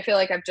some of it I feel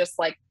like I've just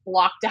like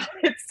blocked out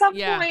at some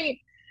point.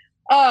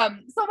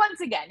 So once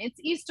again, it's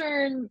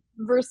Eastern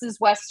versus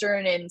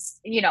Western, and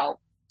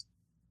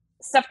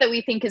stuff that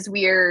we think is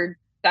weird.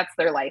 That's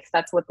their life.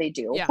 That's what they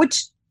do,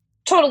 which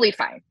totally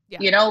fine.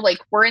 Like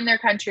we're in their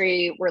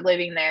country, we're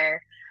living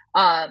there.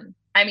 I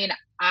mean,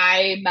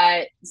 I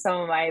met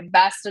some of my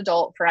best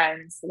adult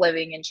friends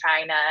living in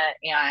China,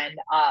 and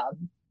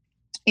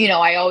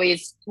I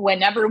always,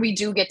 whenever we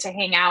do get to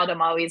hang out,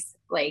 I'm always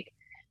like,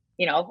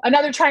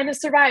 another China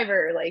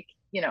survivor, like,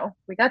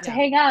 we got to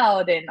hang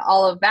out and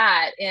all of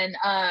that. And,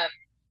 I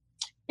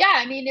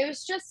mean, it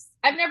was just,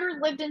 I've never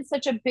lived in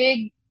such a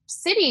big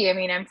city. I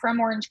mean, I'm from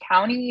Orange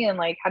County and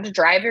like had to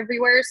drive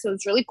everywhere. So it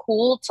was really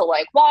cool to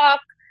like walk,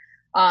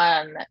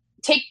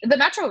 take the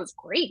metro was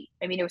great.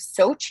 I mean, it was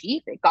so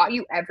cheap. It got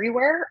you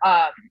everywhere.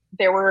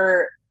 There's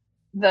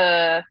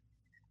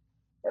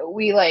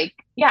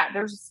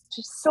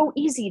just so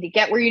easy to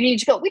get where you need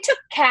to go. We took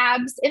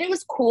cabs and it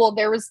was cool.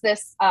 There was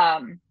this,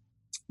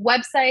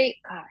 website,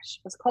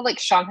 it was called like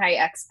Shanghai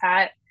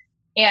Expat,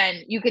 and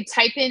you could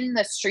type in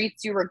the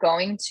streets you were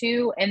going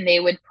to and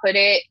they would put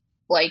it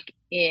like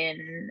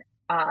in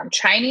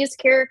Chinese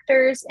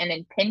characters and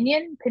in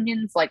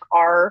pinyin. Like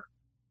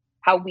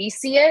how we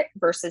see it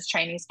versus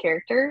Chinese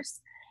characters.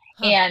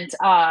 And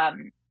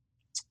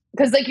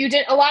because like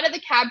a lot of the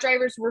cab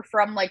drivers were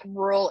from like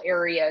rural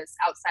areas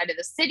outside of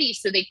the city,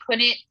 so they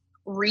couldn't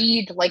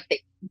read like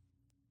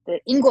the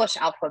English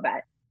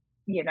alphabet,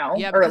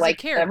 or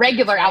like the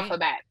regular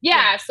alphabet.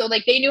 Yeah. So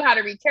like they knew how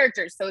to read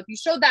characters. So if you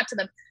showed that to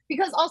them,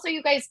 because also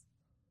you guys,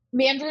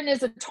 Mandarin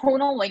is a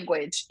tonal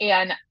language.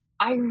 And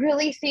I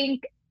really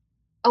think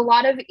a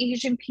lot of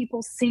Asian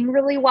people sing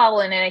really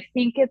well. And I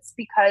think it's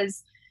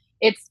because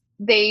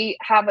they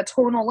have a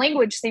tonal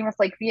language, same with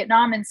like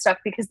Vietnam and stuff,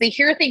 because they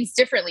hear things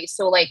differently.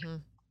 So like,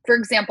 for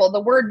example,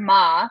 the word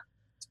ma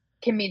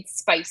can mean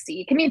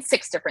spicy. It can mean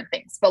 6 different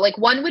things, but like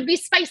one would be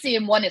spicy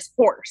and one is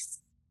hoarse.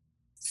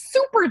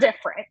 Super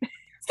different.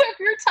 So if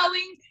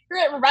you're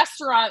at a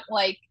restaurant,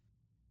 like,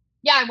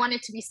 I want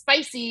it to be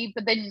spicy,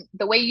 but then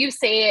the way you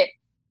say it,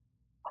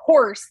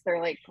 hoarse, they're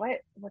like,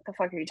 what the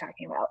fuck are you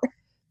talking about?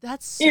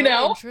 That's so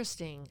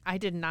interesting. I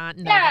did not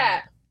know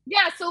that.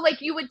 Yeah. So like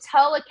you would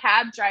tell a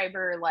cab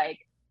driver like,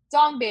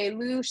 Dongbei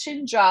Lu,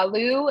 Xinjia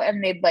Lu,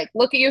 and they'd like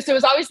look at you. So it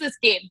was always this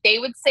game. They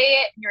would say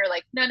it and you're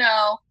like,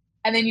 no.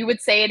 And then you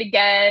would say it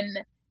again.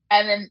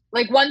 And then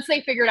like once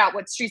they figured out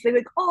what streets, they'd be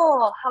like,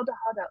 oh, how to,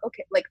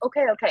 okay. Like,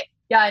 okay.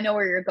 Yeah, I know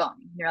where you're going.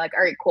 And you're like,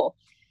 all right, cool.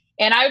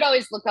 And I would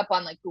always look up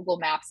on like Google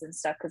Maps and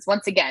stuff. Cause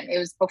once again, it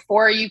was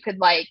before you could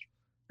like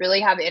really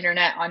have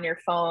internet on your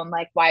phone.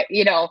 Like why,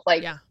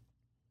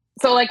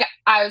 So like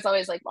I was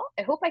always like, well,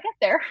 I hope I get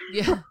there.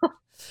 Yeah.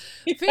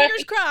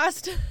 Fingers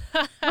crossed.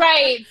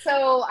 Right.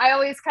 So I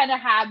always kind of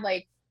had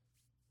like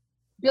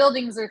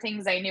buildings or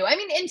things I knew. I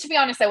mean, and to be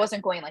honest, I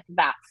wasn't going like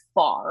that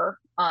far.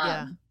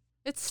 Yeah.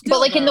 It's still but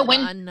like in the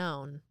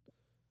unknown.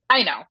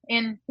 I know.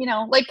 And you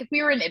know, like if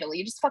we were in Italy,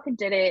 you just fucking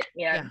did it.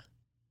 And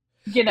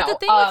you know, but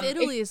the thing with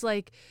Italy is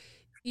like,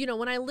 you know,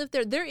 when I lived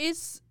there, there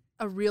is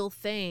a real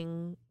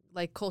thing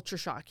like culture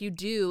shock. You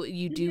do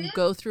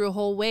go through a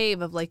whole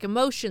wave of like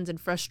emotions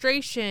and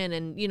frustration,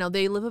 and you know,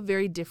 they live a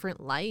very different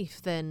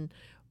life than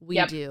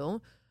we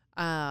do.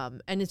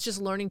 And it's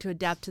just learning to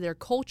adapt to their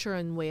culture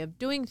and way of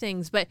doing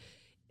things. But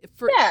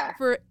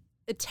for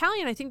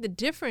Italian, I think the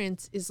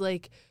difference is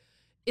like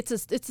it's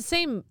the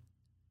same,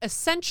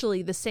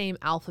 essentially the same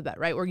alphabet,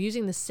 right? We're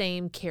using the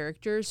same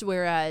characters,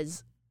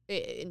 whereas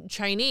in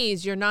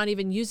Chinese, you're not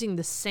even using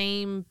the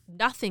same.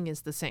 Nothing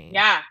is the same.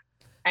 Yeah,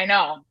 I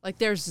know. Like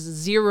there's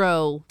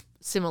zero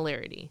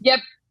similarity. Yep.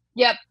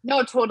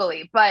 No,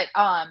 totally. But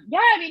yeah,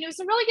 I mean, it was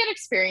a really good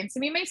experience. I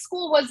mean, my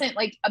school wasn't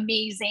like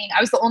amazing.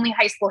 I was the only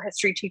high school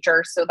history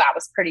teacher, so that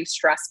was pretty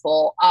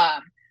stressful.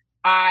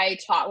 I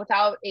taught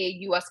without a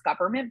US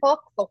government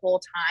book the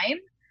whole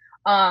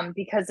time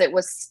because it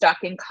was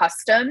stuck in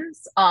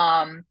customs.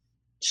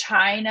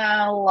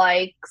 China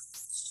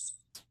likes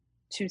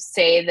to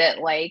say that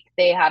like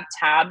they have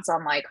tabs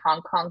on like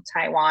Hong Kong,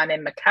 Taiwan,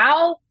 and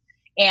Macau.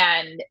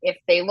 And if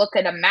they look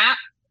at a map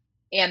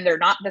and they're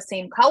not the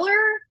same color,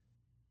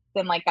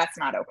 then like that's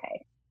not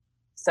okay.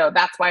 So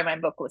that's why my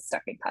book was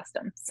stuck in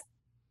customs.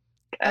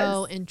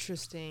 Oh,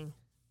 interesting.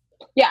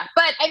 Yeah,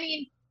 but I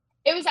mean,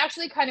 it was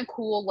actually kind of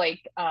cool.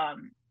 Like,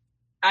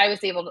 I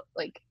was able to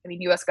like, I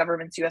mean, U.S.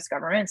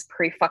 government's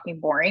pretty fucking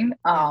boring.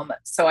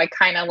 So I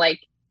kind of like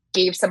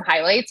gave some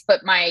highlights,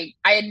 but I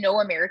had no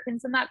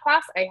Americans in that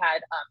class. I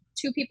had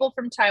 2 people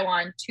from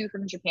Taiwan, 2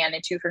 from Japan,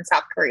 and 2 from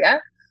South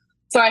Korea.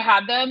 So I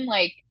had them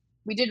like,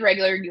 we did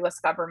regular U.S.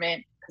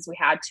 government because we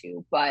had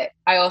to, but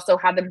I also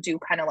had them do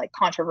kind of like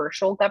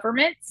controversial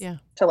governments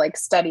to like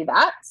study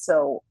that.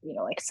 So, you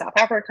know, like South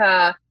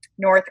Africa,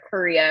 North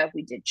Korea,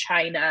 we did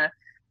China,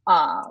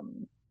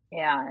 and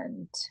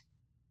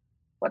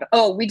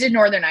we did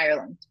Northern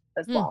Ireland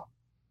as well.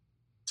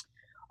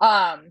 So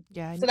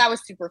that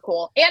was super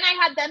cool. And I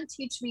had them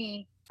teach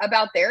me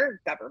about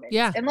their government.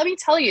 Yeah. And let me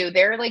tell you,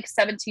 they're like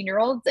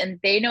 17-year-olds and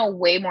they know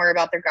way more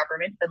about their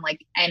government than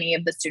like any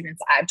of the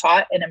students I've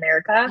taught in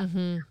America.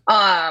 Mm-hmm.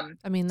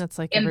 I mean, that's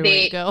like everywhere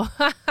you go.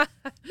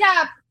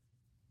 Yeah,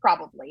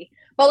 probably.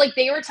 But like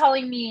they were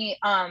telling me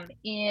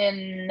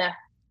in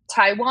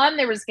Taiwan,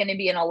 there was going to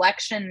be an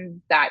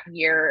election that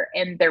year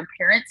and their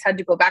parents had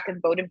to go back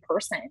and vote in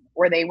person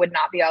or they would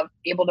not be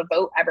able to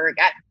vote ever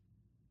again.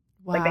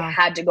 Wow. Like they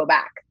had to go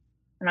back.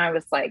 And I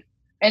was like,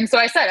 and so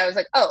I said, I was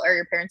like, oh, are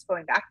your parents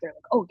going back? They're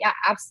like, oh yeah,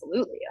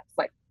 absolutely. I was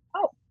like,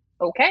 oh,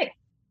 okay.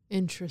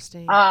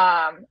 Interesting.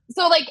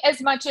 So like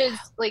as much as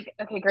like,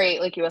 okay, great,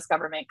 like US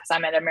government, because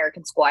I'm at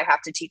American school, I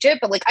have to teach it.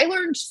 But like I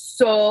learned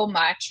so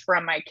much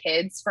from my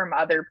kids from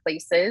other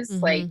places.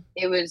 Mm-hmm. Like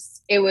it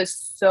was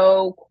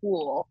so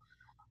cool.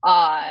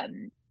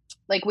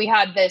 Like we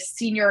had this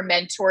senior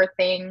mentor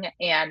thing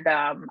and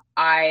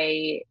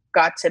I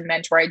got to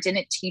mentor, I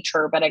didn't teach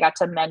her, but I got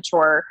to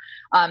mentor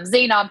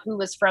Zainab, who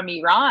was from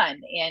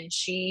Iran, and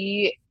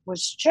she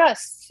was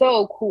just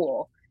so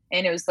cool.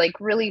 And it was like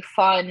really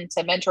fun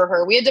to mentor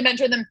her. We had to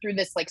mentor them through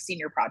this like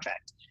senior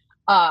project.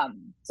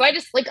 So I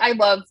just like, I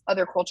love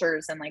other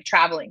cultures and like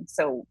traveling.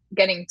 So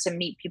getting to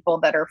meet people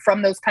that are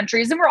from those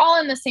countries and we're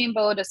all in the same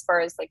boat as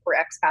far as like we're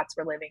expats,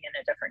 we're living in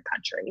a different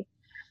country.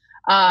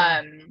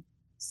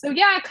 So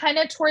yeah, kind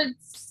of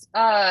towards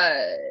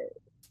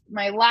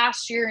my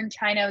last year in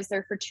China, I was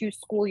there for 2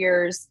 school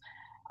years.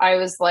 I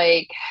was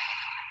like,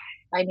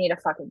 I need a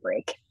fucking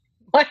break.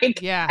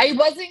 Like, I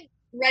wasn't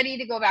ready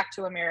to go back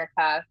to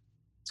America.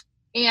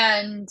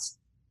 And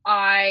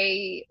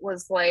I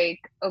was like,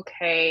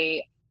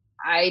 okay,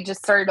 I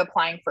just started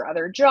applying for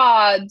other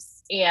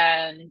jobs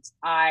and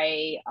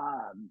I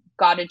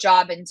got a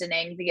job in Da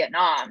Nang,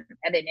 Vietnam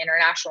at an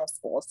international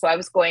school. So I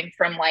was going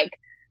from like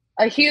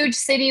a huge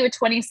city with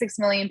 26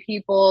 million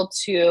people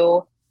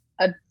to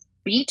a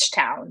beach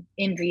town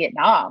in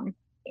Vietnam.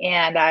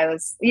 And I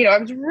was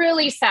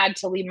really sad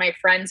to leave my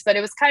friends, but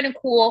it was kind of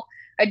cool.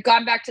 I'd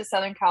gone back to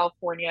Southern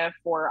California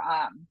for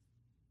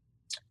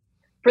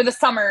the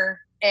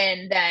summer.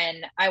 And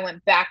then I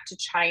went back to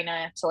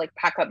China to like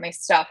pack up my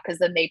stuff. Cause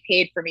then they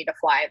paid for me to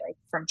fly like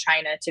from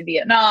China to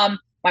Vietnam.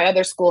 My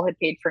other school had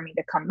paid for me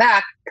to come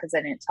back because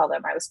I didn't tell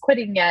them I was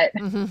quitting yet.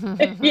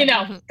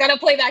 Gotta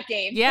play that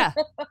game. Yeah.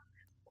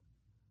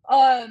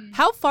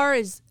 How far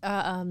is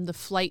the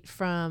flight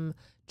from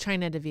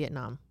China to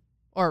Vietnam,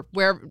 or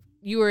where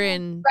you were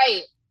in?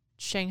 Right,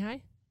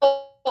 Shanghai.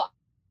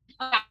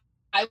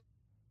 It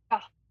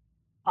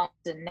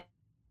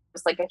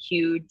was like a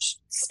huge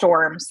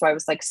storm, so I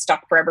was like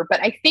stuck forever.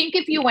 But I think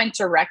if you went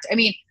direct, I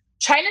mean,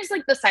 China's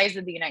like the size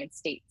of the United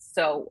States,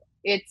 so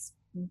it's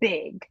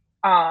big.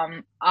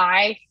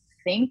 I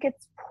think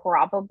it's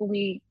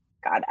probably,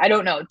 God, I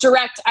don't know.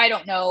 Direct, I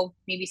don't know,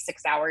 maybe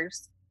 6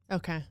 hours.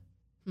 Okay.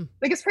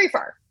 Like it's pretty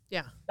far.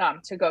 Yeah.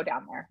 To go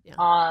down there.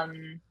 Yeah.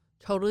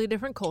 Totally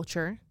different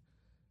culture.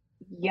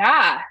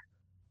 Yeah.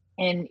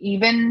 And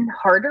even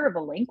harder of a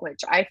language,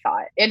 I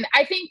thought. And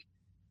I think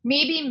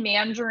maybe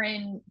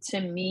Mandarin to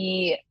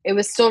me, it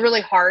was still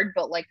really hard,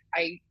 but like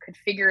I could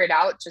figure it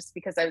out just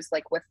because I was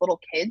like with little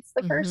kids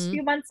the first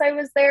few months I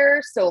was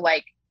there. So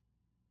like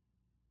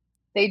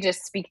they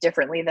just speak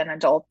differently than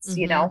adults,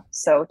 you know?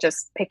 So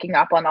just picking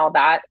up on all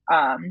that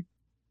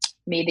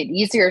made it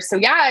easier. So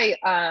yeah,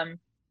 I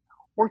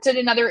worked at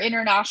another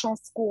international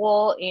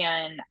school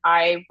and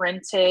I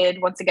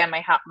rented, once again,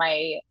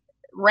 my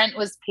rent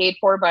was paid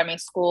for by my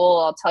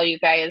school. I'll tell you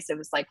guys, it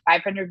was like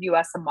 $500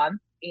 US a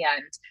month.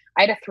 And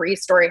I had a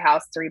 3-story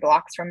house 3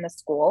 blocks from the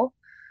school.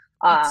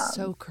 That's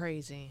so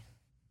crazy.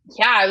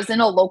 Yeah, I was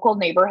in a local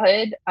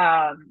neighborhood.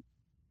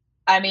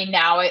 I mean,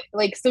 now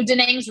so Da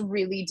Nang's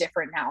really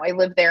different now. I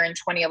lived there in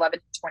 2011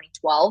 to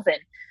 2012 and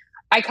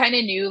I kind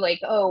of knew like,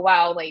 oh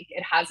wow, like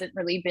it hasn't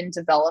really been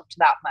developed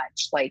that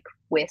much, like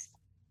with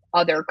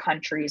other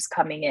countries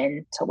coming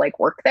in to like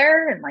work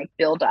there and like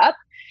build up.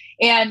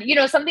 And, you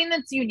know, something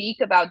that's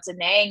unique about Da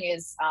Nang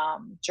is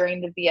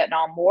during the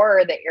Vietnam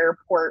War, the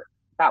airport,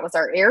 that was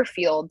our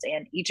airfield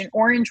and Agent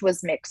Orange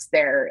was mixed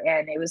there.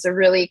 And it was a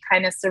really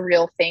kind of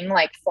surreal thing,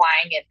 like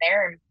flying in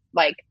there and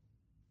like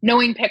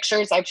knowing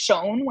pictures I've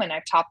shown when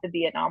I've taught the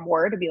Vietnam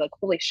War to be like,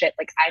 holy shit,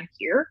 like I'm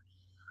here.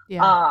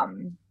 Yeah.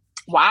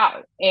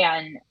 Wow.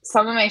 And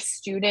some of my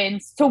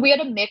students, so we had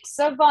a mix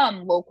of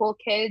local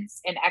kids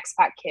and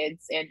expat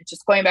kids. And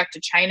just going back to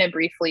China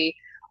briefly,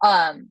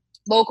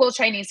 local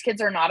Chinese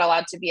kids are not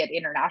allowed to be at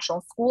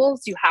international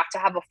schools. You have to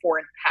have a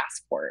foreign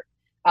passport.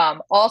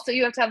 Also,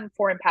 you have to have a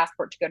foreign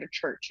passport to go to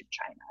church in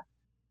China.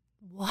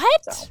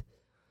 What? So,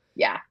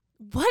 yeah.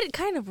 What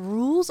kind of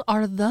rules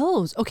are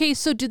those? Okay,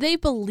 so do they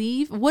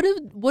believe what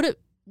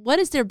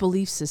is their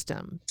belief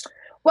system?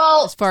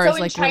 Well, as far so as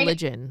like China,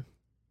 religion.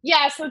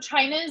 Yeah, so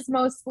China is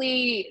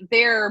mostly,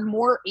 they're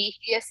more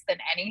atheist than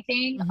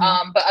anything,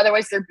 but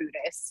otherwise they're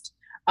Buddhist.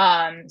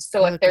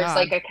 So if there's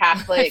like a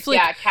Catholic,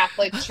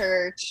 Catholic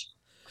church.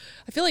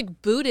 I feel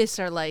like Buddhists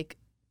are like,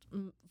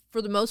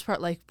 for the most part,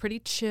 like pretty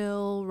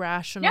chill,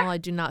 rational. Yeah. I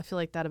do not feel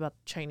like that about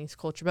Chinese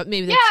culture, but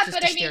maybe that's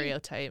just a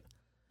stereotype.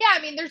 Yeah, I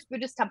mean, there's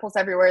Buddhist temples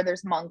everywhere.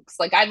 There's monks.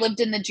 Like I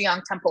lived in the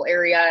Jiang Temple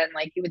area and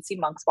like you would see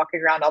monks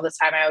walking around all the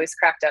time. I always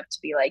cracked up to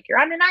be like, you're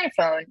on an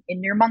iPhone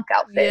in your monk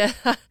outfit.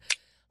 Yeah.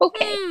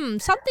 Okay.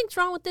 Something's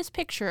wrong with this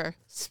picture.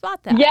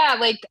 Spot that. Yeah,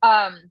 like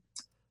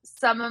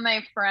some of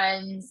my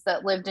friends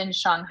that lived in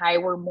Shanghai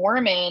were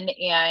Mormon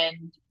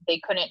and they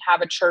couldn't have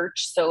a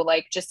church. So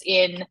like just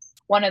in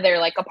one of their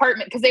like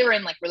apartment, because they were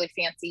in like really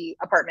fancy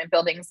apartment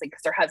buildings, like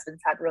because their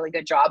husbands had really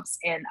good jobs.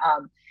 And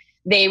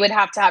they would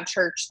have to have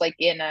church like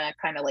in a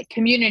kind of like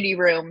community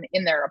room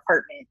in their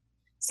apartment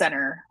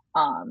center.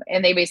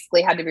 And they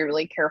basically had to be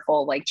really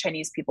careful. Like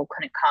Chinese people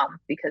couldn't come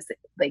because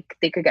like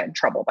they could get in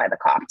trouble by the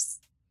cops.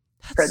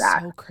 That's for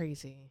that. So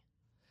crazy.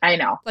 I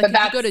know. Like, did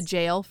you go to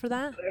jail for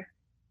that?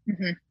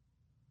 Mm-hmm.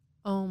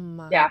 Oh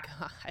my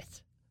God.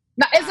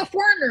 Now, as a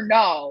foreigner,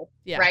 no.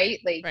 Yeah. Right?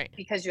 Like,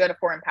 because you had a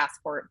foreign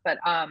passport. But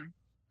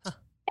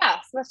yeah,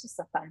 so that's just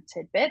a fun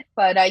tidbit.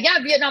 But yeah,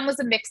 Vietnam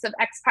was a mix of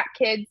expat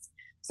kids.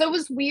 So it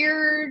was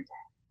weird.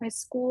 My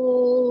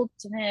school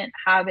didn't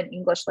have an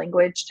English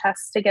language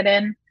test to get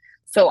in.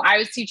 So I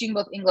was teaching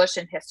both English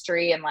and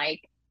history and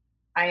like,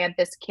 I had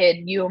this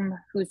kid, Yum,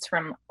 was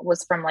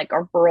from like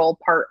a rural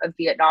part of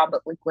Vietnam,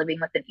 but like living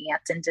with an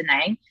aunt in Da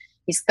Nang.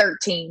 He's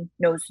 13,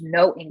 knows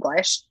no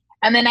English.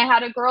 And then I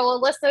had a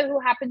girl, Alyssa, who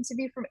happened to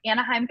be from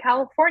Anaheim,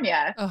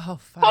 California. Oh,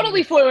 funny.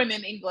 Totally fluent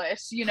in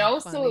English, you know?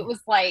 Funny. So it was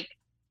like,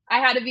 I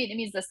had a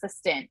Vietnamese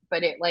assistant,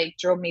 but it like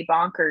drove me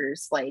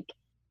bonkers. Like,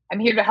 I'm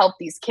here to help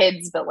these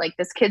kids, but like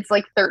this kid's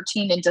like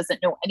 13 and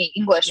doesn't know any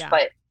English,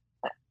 but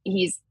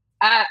he's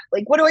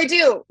like, what do I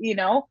do? You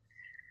know?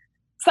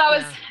 So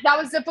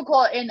that was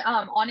difficult. And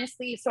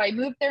honestly, so I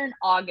moved there in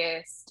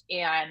August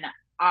and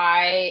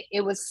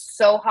it was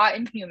so hot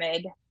and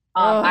humid.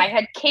 I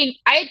had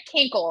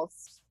cankles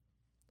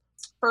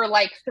for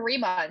like 3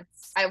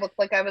 months. I looked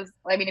like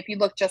if you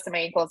look just at my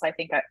ankles, I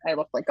think I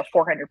looked like a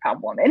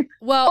 400-pound woman.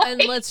 Well,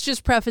 and let's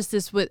just preface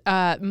this with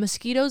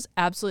mosquitoes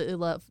absolutely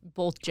love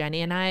both Jenny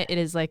and I. It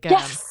is like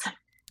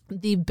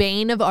the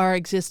bane of our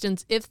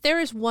existence. If there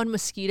is one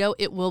mosquito,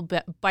 it will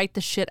bite the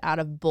shit out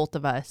of both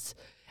of us.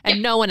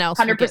 And no one else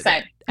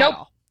 100%.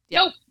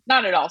 Nope,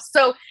 not at all.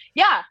 So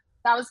yeah,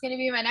 that was going to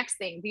be my next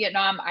thing.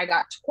 Vietnam, I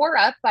got tore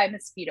up by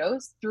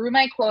mosquitoes through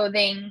my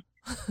clothing.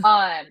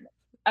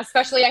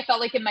 Especially I felt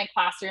like in my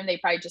classroom, they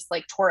probably just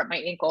like tore up my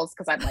ankles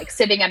because I'm like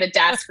sitting at a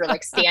desk or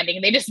like standing.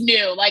 And they just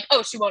knew like,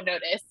 oh, she won't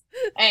notice.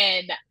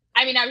 And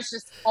I mean, I was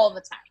just all the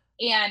time.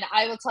 And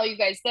I will tell you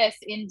guys this,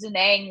 in Da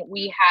Nang,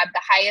 we had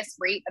the highest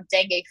rate of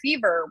dengue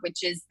fever,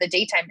 which is the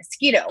daytime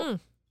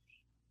mosquito.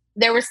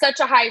 There was such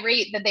a high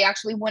rate that they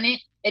actually wouldn't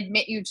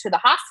admit you to the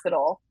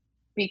hospital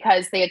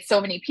because they had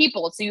so many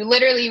people. So you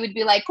literally would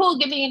be like, cool,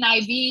 give me an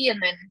IV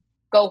and then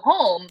go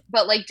home.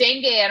 But like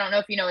dengue, I don't know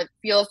if you know, it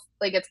feels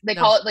like they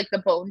call it like the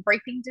bone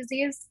breaking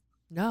disease.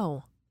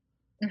 No.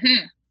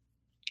 Mm-hmm.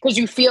 because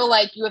you feel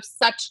like you have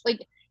such like,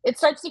 it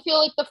starts to feel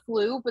like the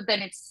flu, but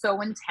then it's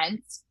so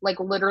intense, like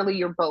literally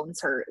your bones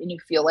hurt and you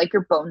feel like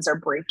your bones are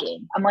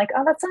breaking. I'm like,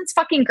 oh, that sounds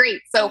fucking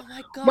great. So oh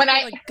my God, when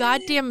like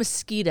goddamn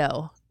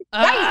mosquito.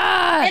 right.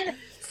 Ah! And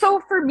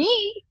so for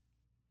me,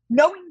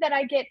 knowing that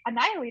I get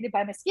annihilated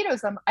by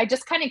mosquitoes, I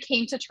just kind of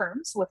came to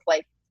terms with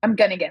like, I'm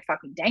going to get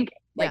fucking dengue.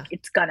 Like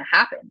it's going to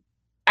happen.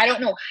 I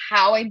don't know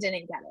how I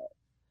didn't get it.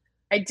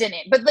 I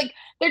didn't, but like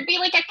there'd be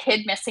like a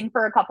kid missing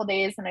for a couple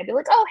days and I'd be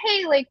like, oh,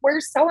 hey, like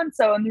where's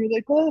so-and-so? And they're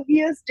like, oh, he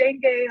has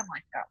dengue. I'm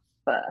like, oh,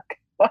 fuck.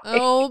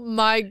 Oh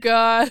my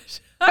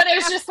gosh. But it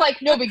was just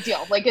like, no big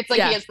deal. Like, it's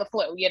like he has the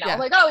flu, you know,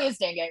 like, oh, he has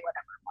dengue,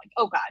 whatever. I'm like,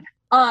 oh God.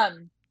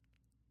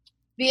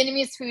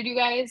 Vietnamese food, you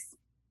guys,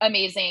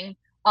 amazing.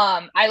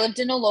 I lived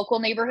in a local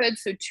neighborhood.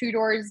 So 2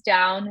 doors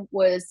down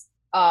was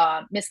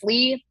Miss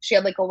Lee. She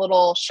had like a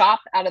little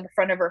shop out of the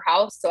front of her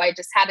house. So I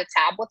just had a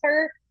tab with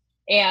her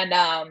and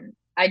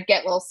I'd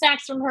get little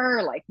snacks from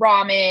her, like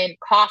ramen,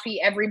 coffee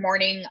every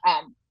morning.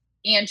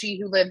 Angie,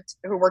 who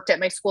worked at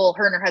my school,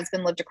 her and her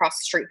husband lived across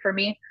the street from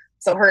me.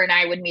 So her and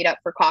I would meet up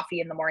for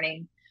coffee in the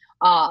morning.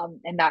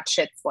 And that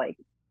shit's like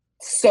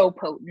so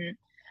potent.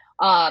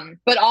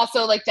 But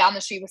also like down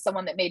the street was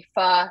someone that made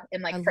pho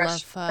and like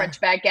fresh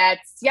French baguettes.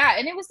 Yeah.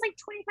 And it was like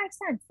 25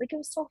 cents. Like it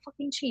was so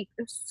fucking cheap.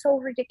 It was so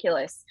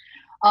ridiculous.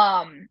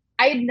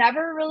 I had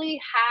never really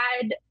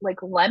had like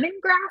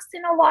lemongrass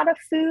in a lot of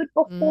food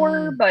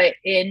before, but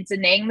in Da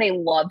Nang, they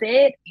love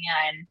it.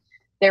 And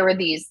there were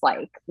these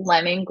like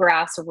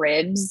lemongrass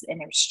ribs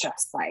and it was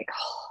just like,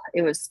 oh,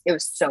 it was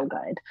so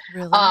good.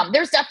 Really?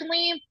 There's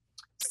definitely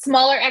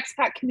smaller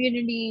expat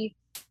community,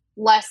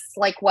 less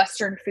like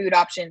Western food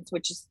options,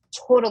 which is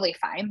totally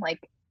fine.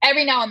 Like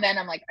every now and then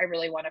I'm like, I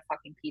really want a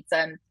fucking pizza.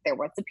 And there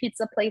was a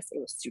pizza place. It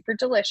was super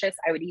delicious.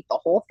 I would eat the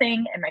whole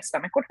thing and my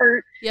stomach would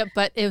hurt. Yeah,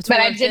 but it was but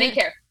I didn't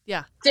care.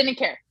 Yeah. Didn't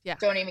care. Yeah.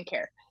 Don't even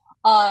care.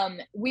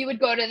 We would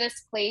go to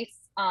this place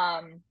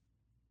that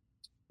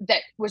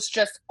was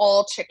just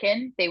all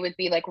chicken. They would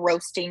be like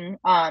roasting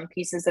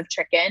pieces of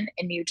chicken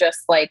and you just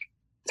like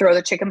throw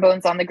the chicken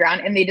bones on the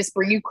ground and they just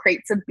bring you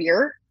crates of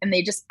beer and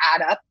they just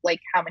add up like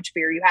how much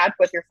beer you had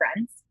with your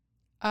friends.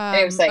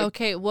 It was like,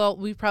 okay, well,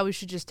 we probably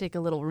should just take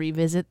a little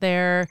revisit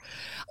there.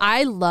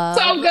 I love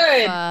so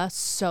good.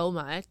 So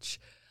much.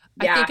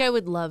 Yeah. I think I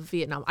would love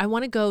Vietnam. I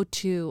want to go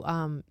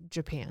to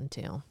Japan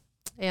too,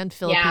 and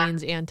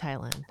Philippines and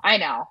Thailand. I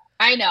know.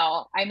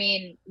 I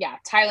mean, yeah,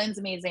 Thailand's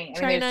amazing.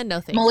 China, no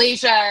thanks.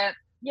 Malaysia.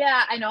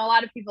 Yeah, I know a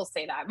lot of people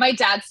say that. My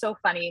dad's so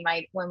funny.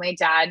 When my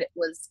dad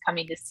was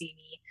coming to see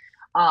me,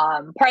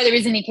 part of the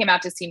reason he came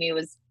out to see me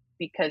was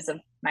because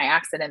of my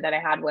accident that I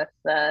had with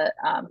the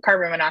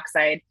carbon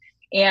monoxide.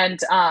 And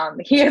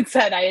he had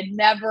said I had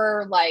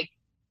never like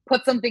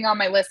put something on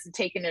my list and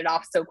taken it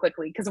off so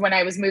quickly. Because when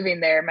I was moving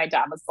there, my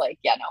dad was like,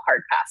 yeah, no,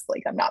 hard pass.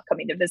 Like, I'm not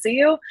coming to visit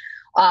you.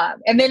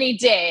 And then he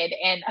did.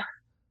 And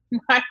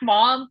my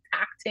mom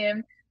packed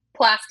him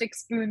plastic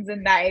spoons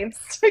and knives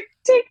to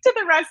take to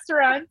the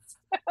restaurants.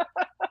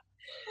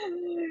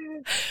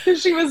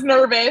 She was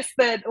nervous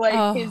that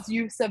like his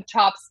use of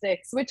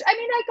chopsticks, which I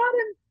mean, I got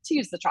him to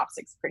use the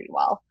chopsticks pretty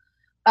well.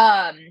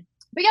 But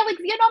yeah, like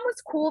Vietnam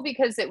was cool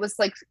because it was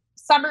like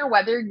summer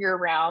weather year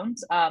round.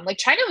 Like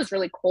China was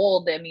really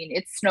cold. I mean,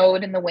 it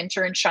snowed in the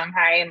winter in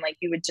Shanghai and like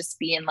you would just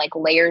be in like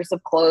layers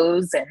of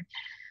clothes and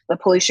the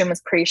pollution was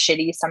pretty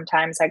shitty.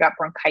 Sometimes I got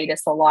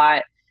bronchitis a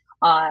lot.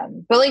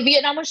 But like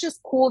Vietnam was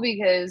just cool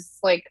because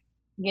like,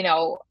 you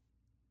know,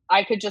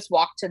 I could just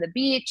walk to the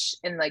beach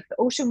and like the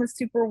ocean was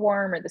super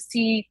warm or the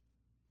sea.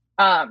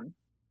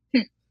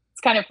 It's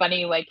kind of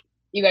funny. Like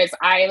you guys,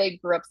 I like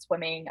grew up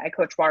swimming. I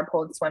coach water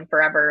polo and swim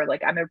forever.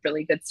 Like I'm a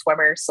really good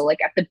swimmer. So like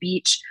at the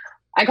beach,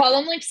 I call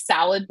them like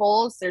salad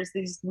bowls. There's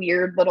these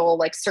weird little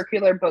like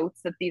circular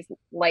boats that these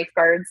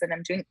lifeguards, and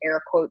I'm doing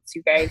air quotes,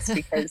 you guys,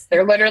 because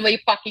they're literally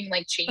fucking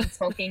like chain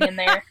smoking in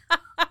there.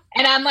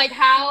 And I'm like,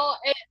 they're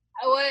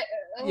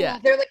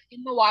like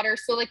in the water.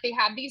 So like they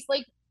have these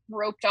like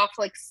roped off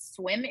like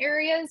swim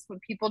areas where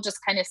people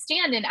just kind of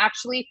stand, and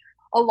actually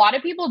a lot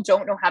of people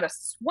don't know how to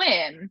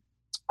swim.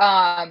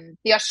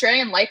 The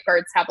Australian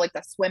lifeguards have like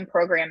a swim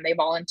program they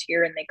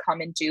volunteer and they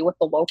come and do with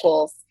the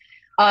locals.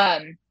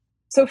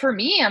 So for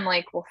me, I'm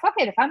like, well, fuck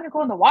it. If I'm going to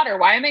go in the water,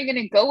 why am I going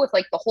to go with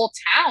like the whole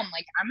town?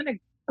 Like I'm going to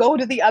go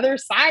to the other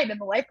side.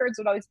 And the lifeguards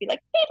would always be like,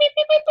 beep, beep,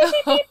 beep, beep,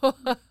 beep,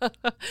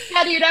 beep.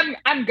 Yeah, dude,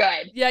 I'm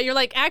good. Yeah. You're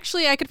like,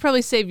 actually, I could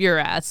probably save your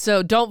ass.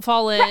 So don't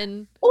fall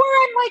in. Or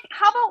I'm like,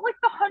 how about like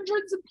the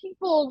hundreds of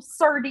people,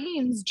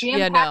 sardines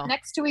jam-packed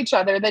next to each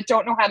other that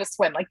don't know how to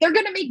swim? Like they're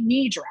going to make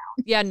me drown.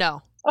 Yeah,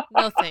 no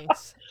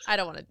thanks. I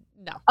don't want to,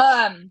 no.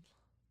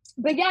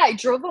 But yeah, I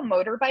drove a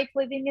motorbike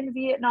living in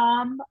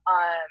Vietnam.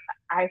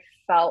 I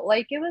felt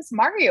like it was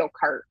Mario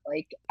Kart,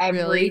 like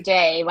every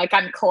day, like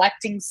I'm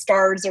collecting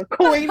stars or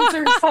coins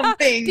or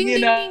something, ding, you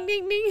ding, know.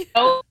 Ding, ding,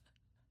 ding.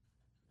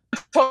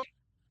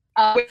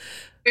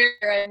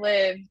 Where I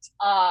lived,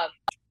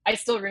 I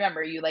still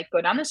remember you like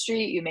go down the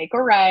street, you make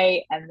a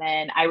right, and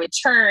then I would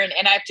turn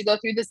and I have to go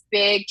through this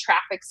big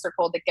traffic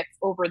circle that gets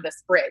over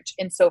this bridge.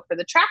 And so for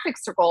the traffic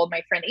circle,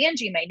 my friend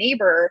Angie, my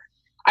neighbor,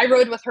 I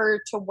rode with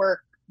her to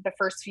work the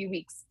first few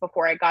weeks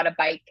before I got a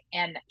bike.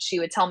 And she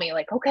would tell me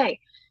like, okay,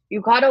 you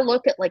got to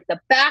look at like the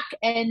back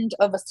end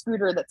of a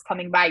scooter that's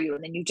coming by you.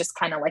 And then you just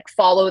kind of like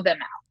follow them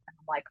out. And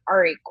I'm like, all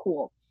right,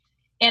 cool.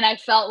 And I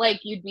felt like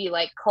you'd be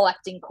like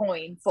collecting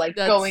coins, like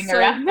that's going so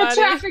around funny. The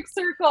traffic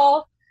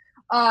circle.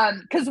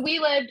 Cause we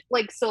lived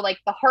like, so like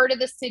the heart of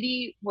the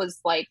city was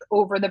like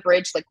over the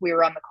bridge. Like we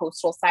were on the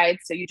coastal side.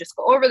 So you just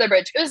go over the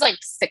bridge. It was like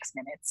 6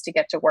 minutes to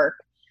get to work.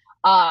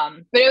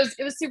 But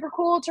it was super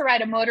cool to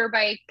ride a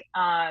motorbike.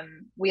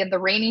 We had the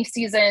rainy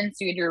season,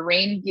 so you had your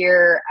rain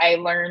gear. I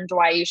learned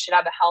why you should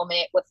have a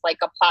helmet with like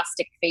a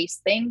plastic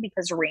face thing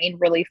because rain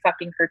really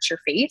fucking hurts your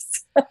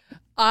face.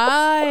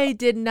 I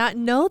did not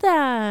know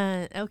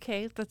that.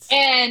 Okay.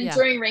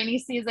 During rainy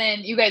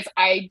season, you guys,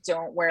 I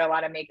don't wear a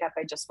lot of makeup.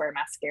 I just wear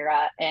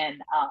mascara. And,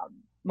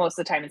 most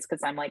of the time it's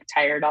because I'm like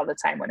tired all the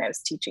time when I was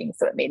teaching.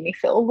 So it made me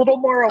feel a little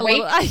more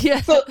awake.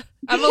 Yeah. So,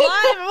 I'm alive,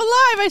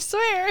 I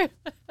swear.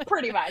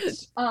 Pretty much.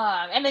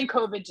 And then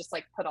COVID just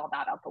like put all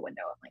that out the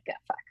window. I'm like, yeah,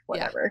 fuck,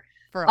 whatever.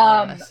 Yeah, for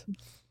all of us.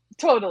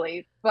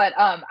 Totally. But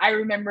I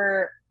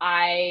remember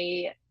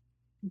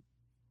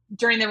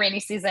during the rainy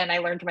season, I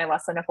learned my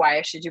lesson of why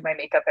I should do my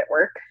makeup at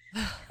work.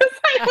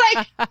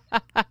 I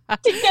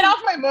like to get off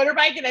my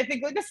motorbike, and I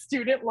think like a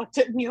student looked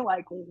at me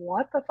like,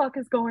 "What the fuck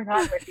is going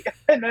on with you?"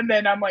 And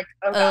then I'm like,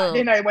 "Oh god!"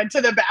 And I went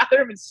to the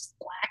bathroom. It's just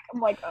black.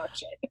 I'm like, "Oh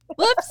shit."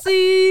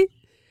 Whoopsie.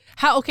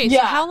 So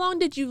how long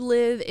did you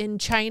live in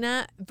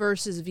China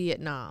versus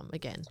Vietnam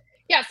again?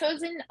 Yeah, so I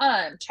was in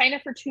China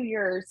for 2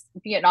 years,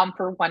 Vietnam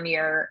for 1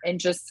 year, and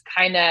just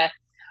kind of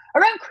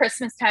around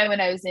Christmas time when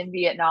I was in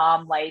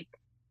Vietnam, like.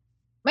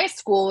 My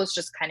school was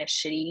just kind of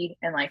shitty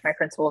and like my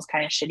principal was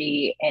kind of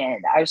shitty.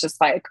 And I was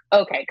just like,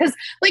 okay. Cause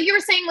like you were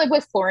saying, like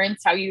with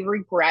Florence, how you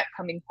regret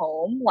coming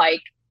home.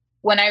 Like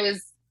when I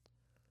was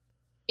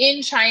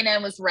in China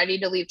and was ready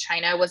to leave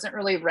China, I wasn't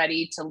really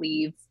ready to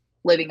leave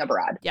living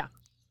abroad. Yeah.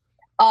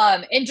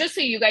 And just so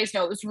you guys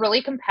know, it was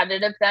really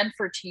competitive then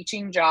for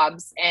teaching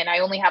jobs. And I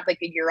only had like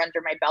a year under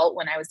my belt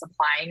when I was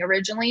applying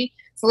originally.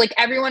 So like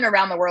everyone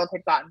around the world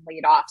had gotten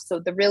laid off. So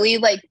the really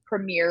like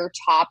premier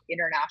top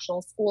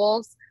international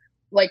schools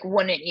like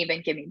wouldn't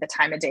even give me the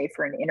time of day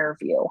for an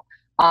interview.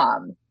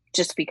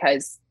 Just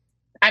because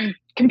I'm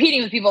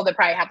competing with people that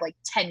probably have like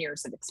 10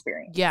 years of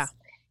experience. Yeah.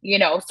 You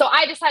know, so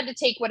I just had to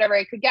take whatever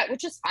I could get,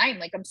 which is fine.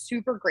 Like, I'm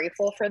super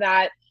grateful for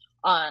that.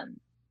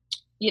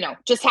 You know,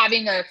 just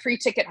having a free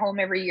ticket home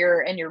every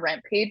year and your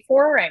rent paid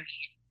for, I mean,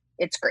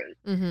 it's great,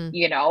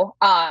 you know?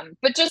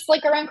 But just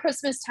like around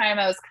Christmas time,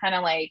 I was kind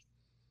of like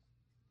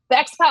the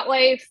expat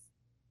life,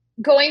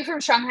 going from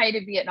Shanghai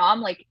to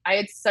Vietnam, like I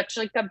had such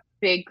like a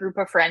big group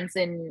of friends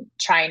in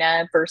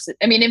China versus,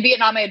 I mean, in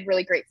Vietnam, I had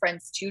really great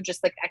friends too,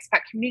 just like expat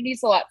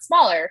communities a lot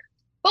smaller.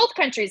 Both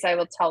countries, I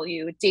will tell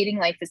you, dating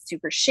life is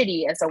super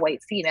shitty as a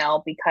white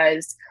female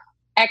because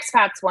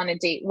expats want to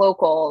date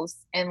locals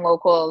and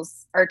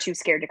locals are too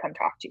scared to come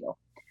talk to you.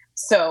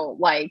 So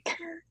like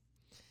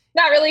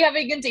not really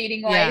having a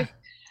dating life.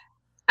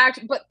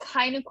 But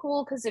kind of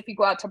cool because if you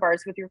go out to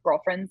bars with your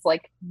girlfriends,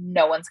 like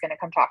no one's going to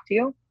come talk to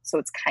you. So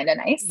it's kind of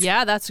nice.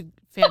 Yeah, that's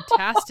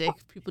fantastic.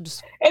 People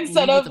just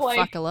instead leave of the like,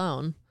 fuck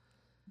alone.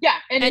 Yeah.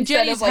 And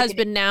Jenny's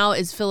husband now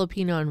is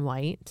Filipino and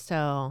white.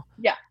 So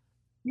yeah.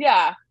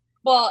 Yeah.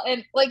 Well,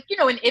 and like, you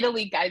know, in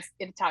Italy, guys,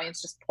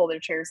 Italians just pull their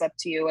chairs up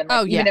to you. And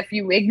like, even if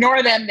you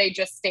ignore them, they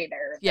just stay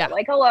there. Yeah.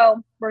 Like,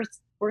 hello, we're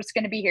just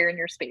going to be here in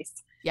your space.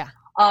 Yeah.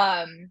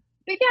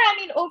 But yeah, I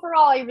mean,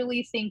 overall, I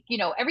really think, you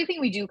know, everything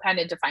we do kind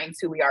of defines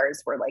who we are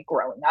as we're like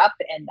growing up.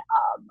 And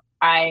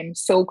I'm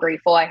so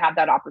grateful I had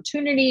that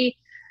opportunity.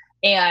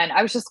 And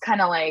I was just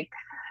kind of like,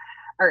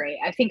 all right,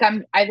 I think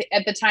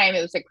at the time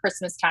it was like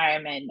Christmas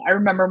time. And I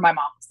remember my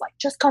mom was like,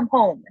 just come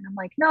home. And I'm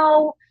like,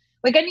 no,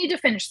 like I need to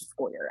finish the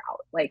school year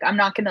out. Like, I'm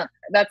not gonna,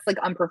 that's like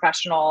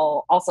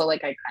unprofessional. Also,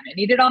 like I kind of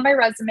need it on my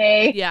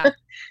resume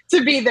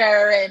to be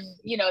there. And,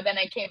 you know, then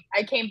I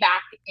came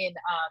back in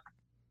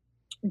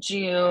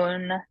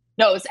June.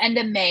 No, it was end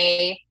of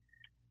May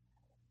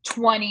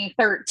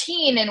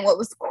 2013. And what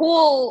was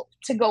cool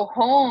to go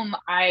home,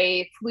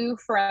 I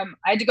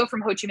had to go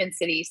from Ho Chi Minh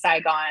City,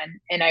 Saigon,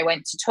 and I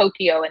went to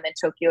Tokyo and then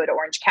Tokyo to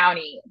Orange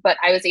County. But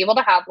I was able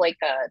to have like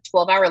a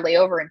 12-hour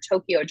layover in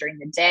Tokyo during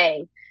the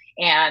day.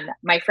 And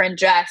my friend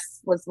Jess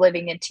was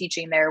living and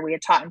teaching there. We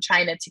had taught in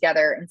China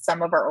together, and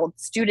some of our old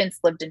students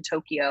lived in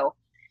Tokyo.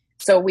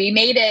 So we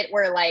made it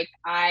where like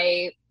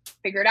I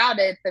figured out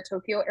at the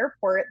Tokyo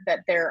airport that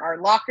there are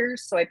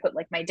lockers. So I put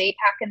like my day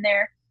pack in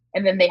there,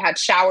 and then they had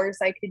showers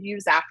I could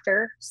use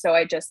after. So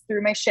I just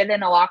threw my shit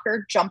in a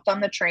locker, jumped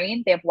on the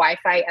train. They have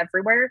Wi-Fi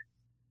everywhere,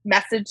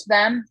 messaged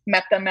them,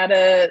 met them at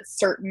a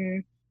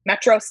certain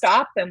metro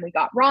stop, and we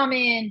got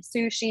ramen,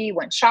 sushi,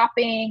 went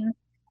shopping,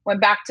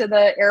 went back to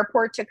the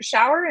airport, took a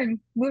shower, and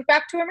moved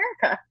back to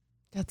America.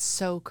 That's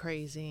so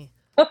crazy.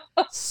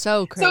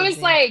 So crazy. So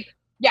it's like,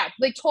 yeah,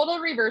 like total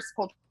reverse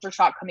culture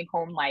shock coming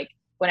home. Like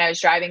when I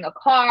was driving a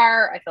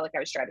car, I felt like I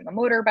was driving a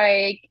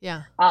motorbike.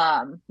 Yeah.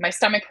 My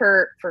stomach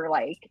hurt for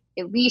like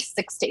at least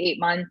 6 to 8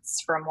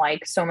 months from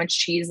like so much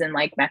cheese and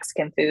like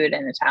Mexican food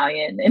and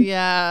Italian. And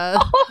yeah.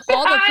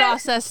 All the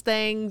processed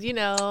things, you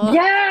know.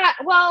 Yeah.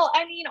 Well,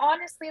 I mean,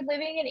 honestly,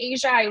 living in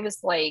Asia, I was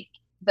like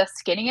the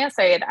skinniest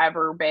I had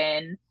ever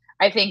been.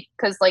 I think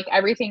because like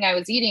everything I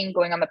was eating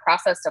going on the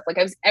processed stuff, like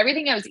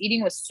everything I was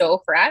eating was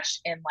so fresh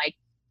and like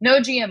no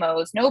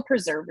GMOs, no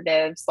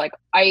preservatives. Like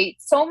I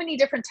ate so many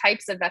different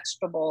types of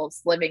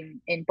vegetables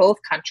living in both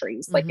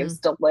countries. Like it was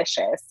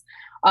delicious.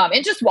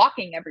 And just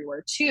walking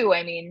everywhere too.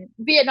 I mean,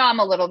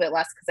 Vietnam a little bit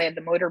less because I had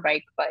the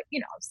motorbike, but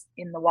you know, I was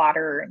in the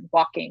water and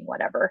walking,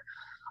 whatever.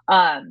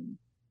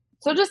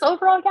 So just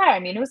overall, yeah, I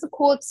mean, it was a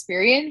cool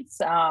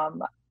experience.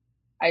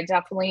 I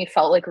definitely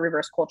felt like a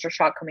reverse culture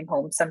shock coming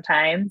home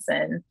sometimes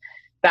and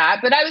that,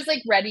 but I was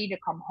like ready to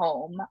come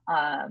home.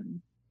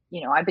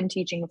 You know, I've been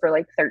teaching for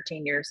like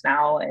 13 years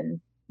now and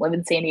live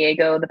in San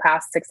Diego the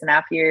past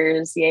 6.5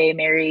 years, yay,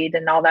 married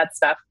and all that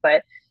stuff.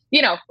 But,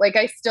 you know, like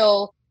I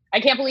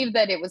can't believe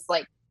that it was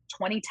like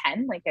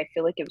 2010. Like, I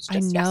feel like it was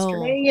just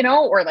yesterday, you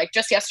know, or like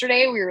just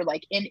yesterday we were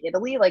like in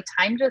Italy, like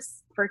time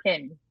just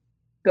freaking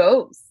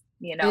goes,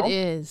 you know? It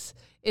is.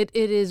 It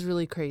is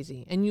really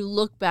crazy. And you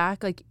look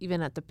back, like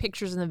even at the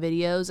pictures and the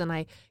videos, and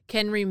I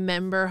can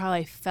remember how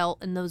I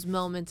felt in those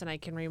moments. And I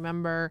can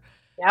remember,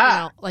 you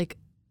know, like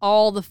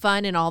all the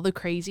fun and all the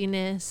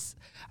craziness.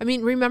 I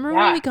mean, remember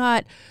when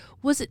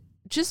was it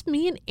just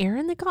me and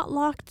Aaron that got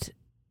locked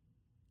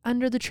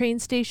under the train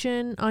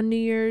station on New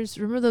Year's?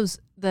 Remember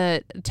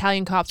the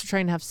Italian cops were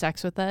trying to have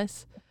sex with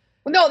us?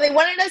 No, they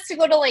wanted us to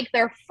go to like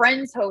their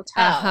friend's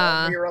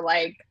hotel. We were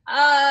like,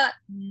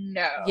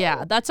 no.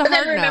 Yeah, that's a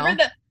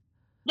hard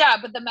no.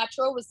 But the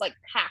metro was like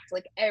packed.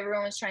 Like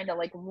everyone was trying to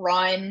like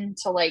run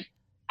to like,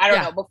 I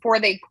don't know, before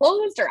they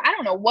closed, or I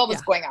don't know what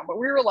was going on, but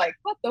we were like,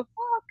 what the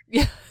fuck?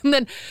 Yeah. And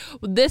then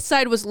this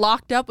side was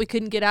locked up. We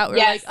couldn't get out. We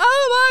were like,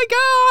 oh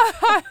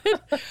my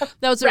God.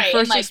 That was our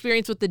first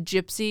experience with the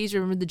gypsies.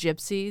 Remember the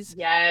gypsies?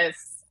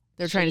 Yes.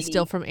 They're trying to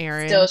steal from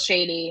Aaron. Still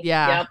shady.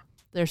 Yeah. Yep.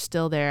 They're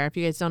still there. If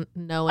you guys don't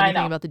know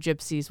anything about the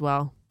gypsies,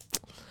 well,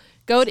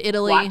 go to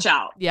Italy. Watch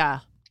out. Yeah.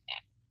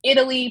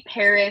 Italy,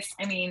 Paris,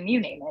 I mean, you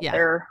name it. Yeah.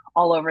 They're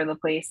all over the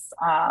place.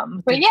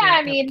 But yeah,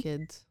 I mean,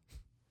 kids.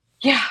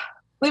 Yeah,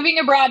 living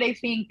abroad, I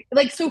think,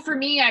 like, so for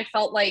me, I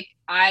felt like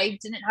I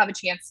didn't have a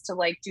chance to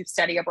like do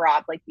study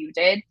abroad like you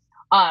did.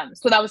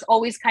 So that was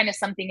always kind of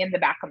something in the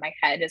back of my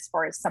head as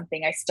far as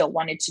something I still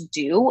wanted to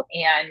do.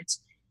 And,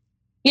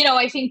 you know,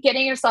 I think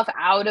getting yourself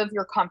out of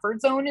your comfort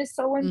zone is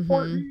so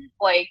important.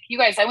 Like, you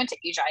guys, I went to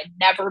Asia. I'd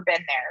never been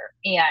there.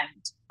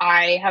 And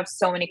I have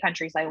so many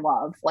countries I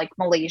love, like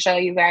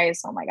Malaysia, you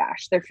guys. Oh my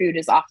gosh, their food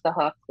is off the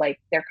hook. Like,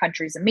 their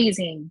country's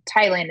amazing.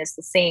 Thailand is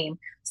the same.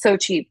 So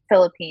cheap.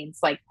 Philippines.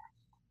 Like,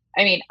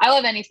 I mean, I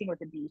love anything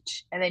with a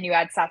beach. And then you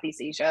add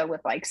Southeast Asia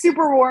with like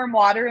super warm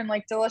water and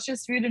like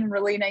delicious food and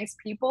really nice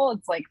people.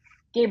 It's like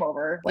game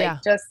over.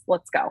 Like, just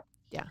let's go.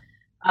 Yeah.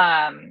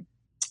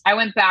 I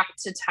went back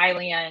to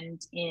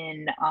Thailand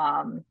in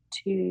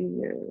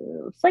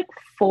it's like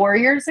 4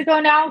 years ago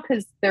now,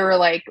 because there were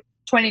like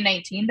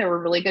 2019, there were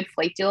really good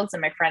flight deals,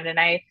 and my friend and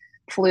I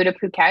flew to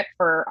Phuket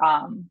for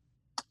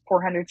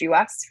 $400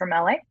 US from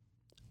LA.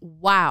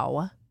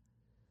 Wow.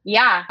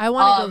 Yeah. I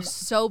want to go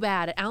so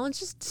bad.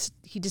 Alan's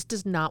he just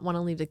does not want to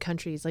leave the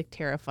country. He's like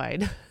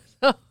terrified.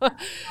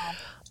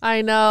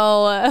 I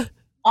know.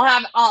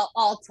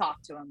 I'll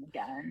talk to him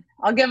again.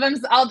 I'll give him,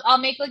 I'll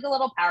make like a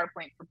little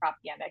PowerPoint for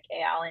propaganda.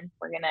 Okay, Alan,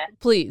 we're gonna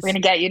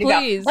get you to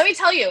go. Let me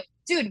tell you,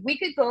 dude, we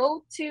could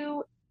go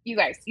to, you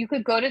guys, you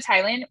could go to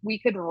Thailand. We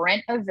could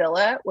rent a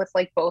villa with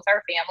like both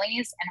our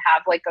families and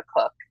have like a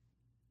cook.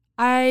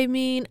 I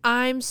mean,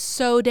 I'm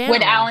so down.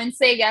 Would Alan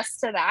say yes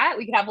to that?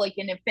 We could have like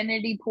an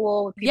infinity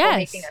pool with people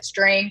making us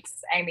drinks.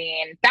 I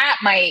mean, that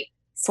might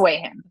sway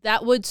him.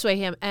 That would sway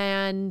him.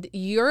 And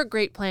you're a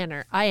great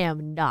planner. I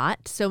am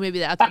not. So maybe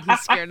that's what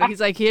he's scared of. He's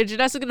like, here,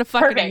 Janessa's going to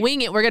fucking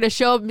wing it. We're going to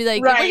show up and be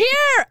like, we're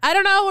here. I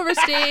don't know where we're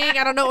staying.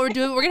 I don't know what we're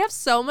doing. We're going to have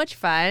so much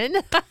fun.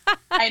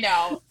 I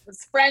know.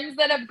 There's friends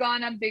that have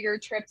gone on bigger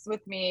trips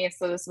with me.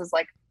 So this was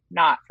like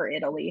not for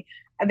Italy.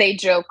 They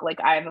joke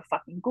like I have a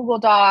fucking Google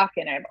Doc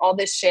and I have all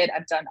this shit.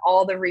 I've done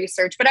all the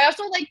research, but I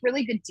also like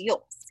really good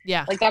deals.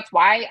 Yeah. Like that's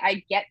why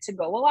I get to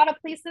go a lot of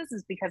places,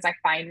 is because I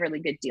find really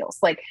good deals.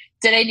 Like,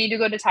 did I need to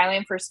go to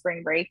Thailand for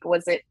spring break?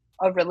 Was it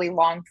a really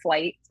long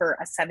flight for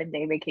a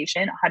 7-day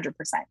vacation? 100%.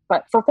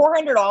 But for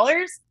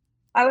 $400,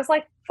 I was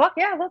like, fuck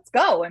yeah, let's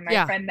go. And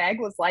my friend Meg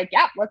was like,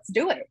 yeah, let's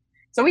do it.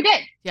 So we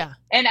did. Yeah.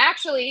 And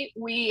actually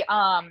we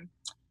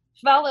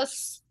fell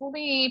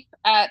asleep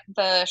at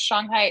the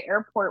Shanghai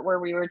airport where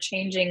we were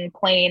changing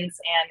planes,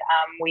 and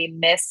we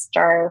missed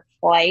our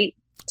flight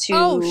to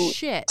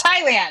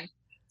Thailand.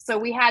 So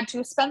we had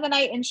to spend the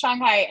night in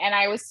Shanghai, and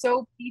I was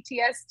so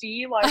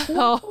PTSD, like,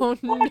 oh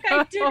no,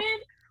 I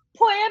didn't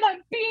plan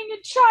on being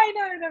in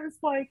China, and I was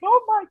like,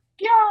 oh my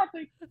god,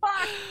 like,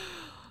 fuck.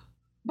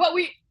 But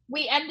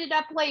we ended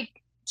up like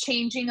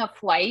changing a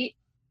flight,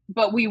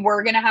 but we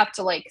were gonna have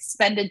to like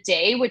spend a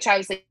day, which I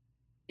was like,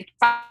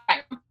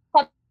 fine,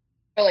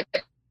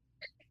 like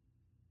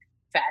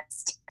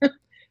fest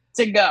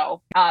to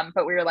go.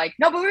 But we were like,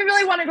 no, but we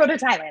really want to go to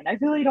Thailand. I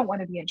really don't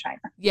want to be in China.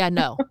 Yeah,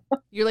 no.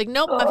 You're like,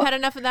 nope, I've had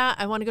enough of that.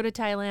 I want to go to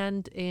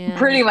Thailand. And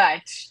pretty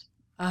much.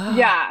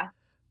 Yeah.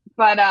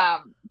 But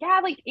yeah,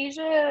 like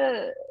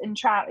Asia and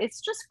travel,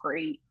 it's just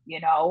great, you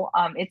know.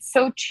 It's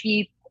so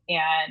cheap,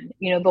 and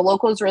you know, the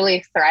locals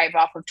really thrive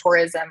off of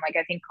tourism. Like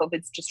I think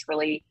COVID's just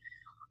really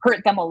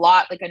hurt them a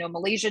lot. Like I know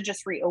Malaysia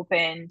just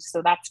reopened,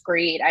 so that's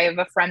great. I have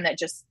a friend that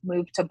just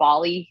moved to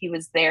Bali. He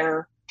was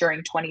there during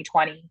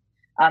 2020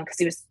 because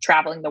he was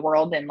traveling the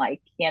world, and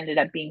like he ended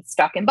up being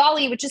stuck in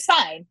Bali, which is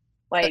fine.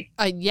 Like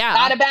yeah,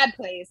 not a bad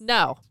place.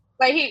 No.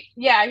 But he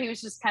was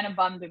just kind of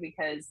bummed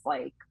because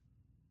like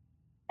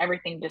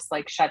everything just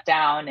like shut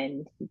down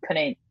and he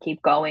couldn't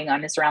keep going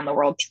on his around the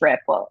world trip.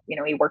 Well, you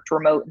know, he worked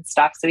remote and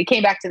stuff. So he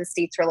came back to the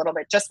States for a little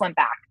bit, just went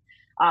back.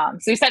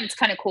 So he said it's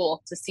kind of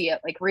cool to see it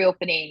like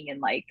reopening,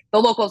 and like the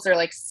locals are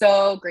like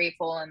so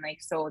grateful and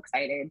like so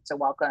excited to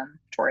welcome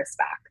tourists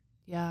back.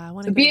 Yeah, I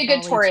want to be a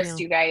good tourist,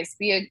 you guys.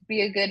 Be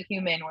a good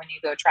human when you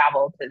go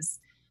travel, because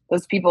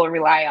those people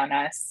rely on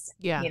us,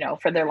 you know,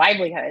 for their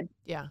livelihood.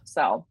 Yeah.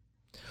 So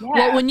yeah.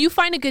 Well, when you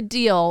find a good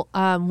deal,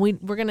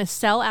 we're gonna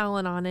sell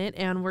Alan on it,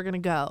 and we're gonna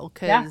go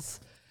because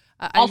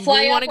I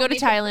really want to go to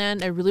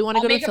Thailand. I really want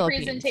to go to the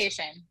Philippines. Make a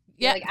presentation.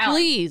 Yeah, like,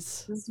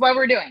 please. This is what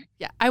we're doing.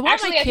 Yeah, I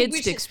want my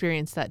kids to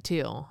experience that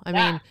too. I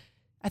mean,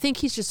 I think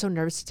he's just so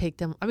nervous to take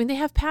them. I mean, they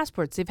have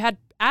passports.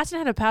 Aston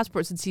had a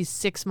passport since he's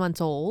 6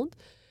 months old.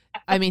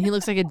 I mean, he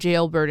looks like a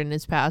jailbird in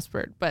his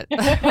passport, but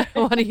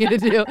what are you gonna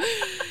do?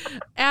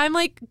 And I'm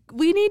like,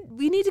 we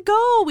need to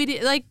go. We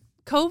need like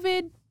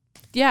COVID.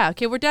 Yeah,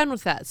 okay, we're done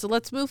with that. So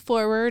let's move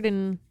forward,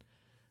 and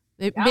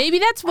maybe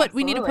that's what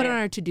we need to put on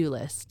our to-do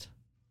list.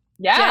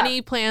 Yeah,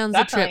 Jenny plans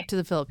a trip to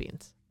the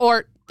Philippines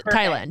or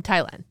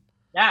Thailand.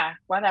 Yeah,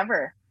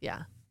 whatever.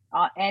 Yeah,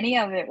 any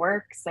of it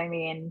works. I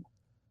mean,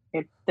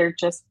 they're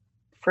just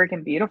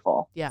freaking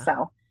beautiful. Yeah.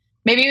 So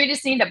maybe we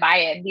just need to buy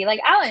it and be like,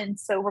 Alan,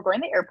 so we're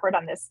going to the airport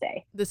on this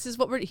day. This is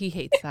what he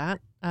hates that.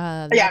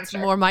 That's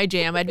more my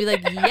jam. I'd be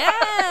like,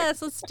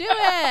 yes, let's do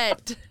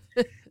it.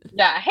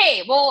 Yeah.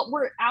 Hey, well,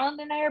 Alan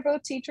and I are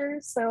both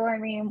teachers, so I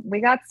mean, we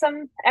got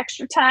some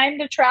extra time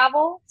to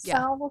travel,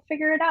 so we'll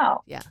figure it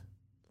out. Yeah.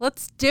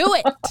 Let's do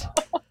it.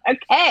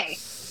 Okay.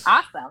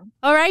 Awesome.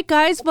 All right,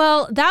 guys.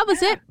 Well, that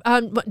was it.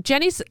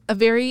 Jenny's a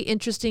very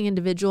interesting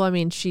individual. I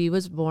mean, she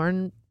was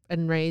born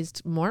and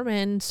raised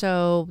Mormon,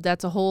 so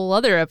that's a whole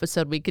other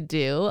episode we could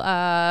do.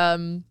 But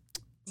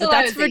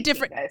that's for a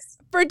different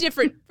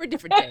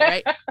day,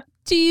 right?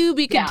 To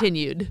be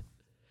continued.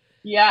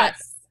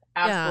 Yes,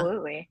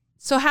 absolutely.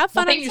 So have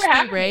fun on your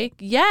spring break.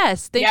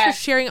 Yes, thanks for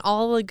sharing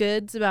all the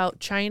goods about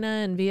China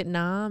and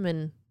Vietnam,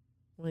 and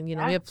you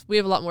know we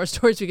have a lot more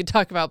stories we could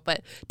talk about,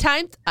 but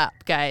time's up,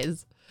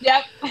 guys.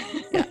 Yep.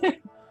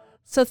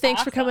 So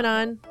thanks for coming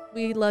on.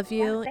 We love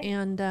you,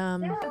 and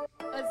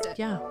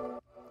yeah.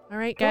 All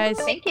right, guys.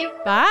 Thank you.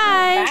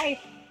 Bye. Bye.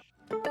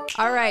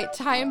 All right,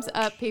 time's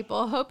up,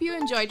 people. Hope you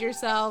enjoyed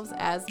yourselves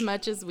as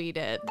much as we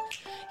did.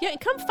 Yeah, and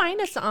come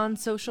find us on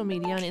social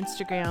media, on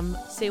Instagram,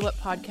 Say What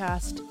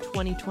Podcast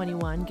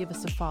 2021. Give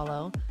us a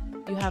follow.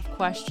 If you have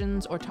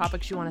questions or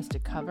topics you want us to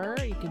cover,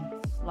 you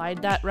can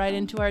slide that right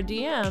into our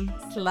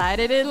DM. Slide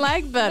it in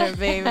like butter,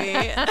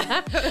 baby.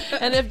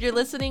 And if you're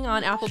listening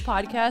on Apple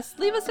Podcasts,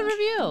 leave us a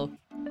review.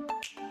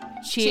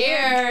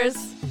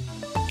 Cheers.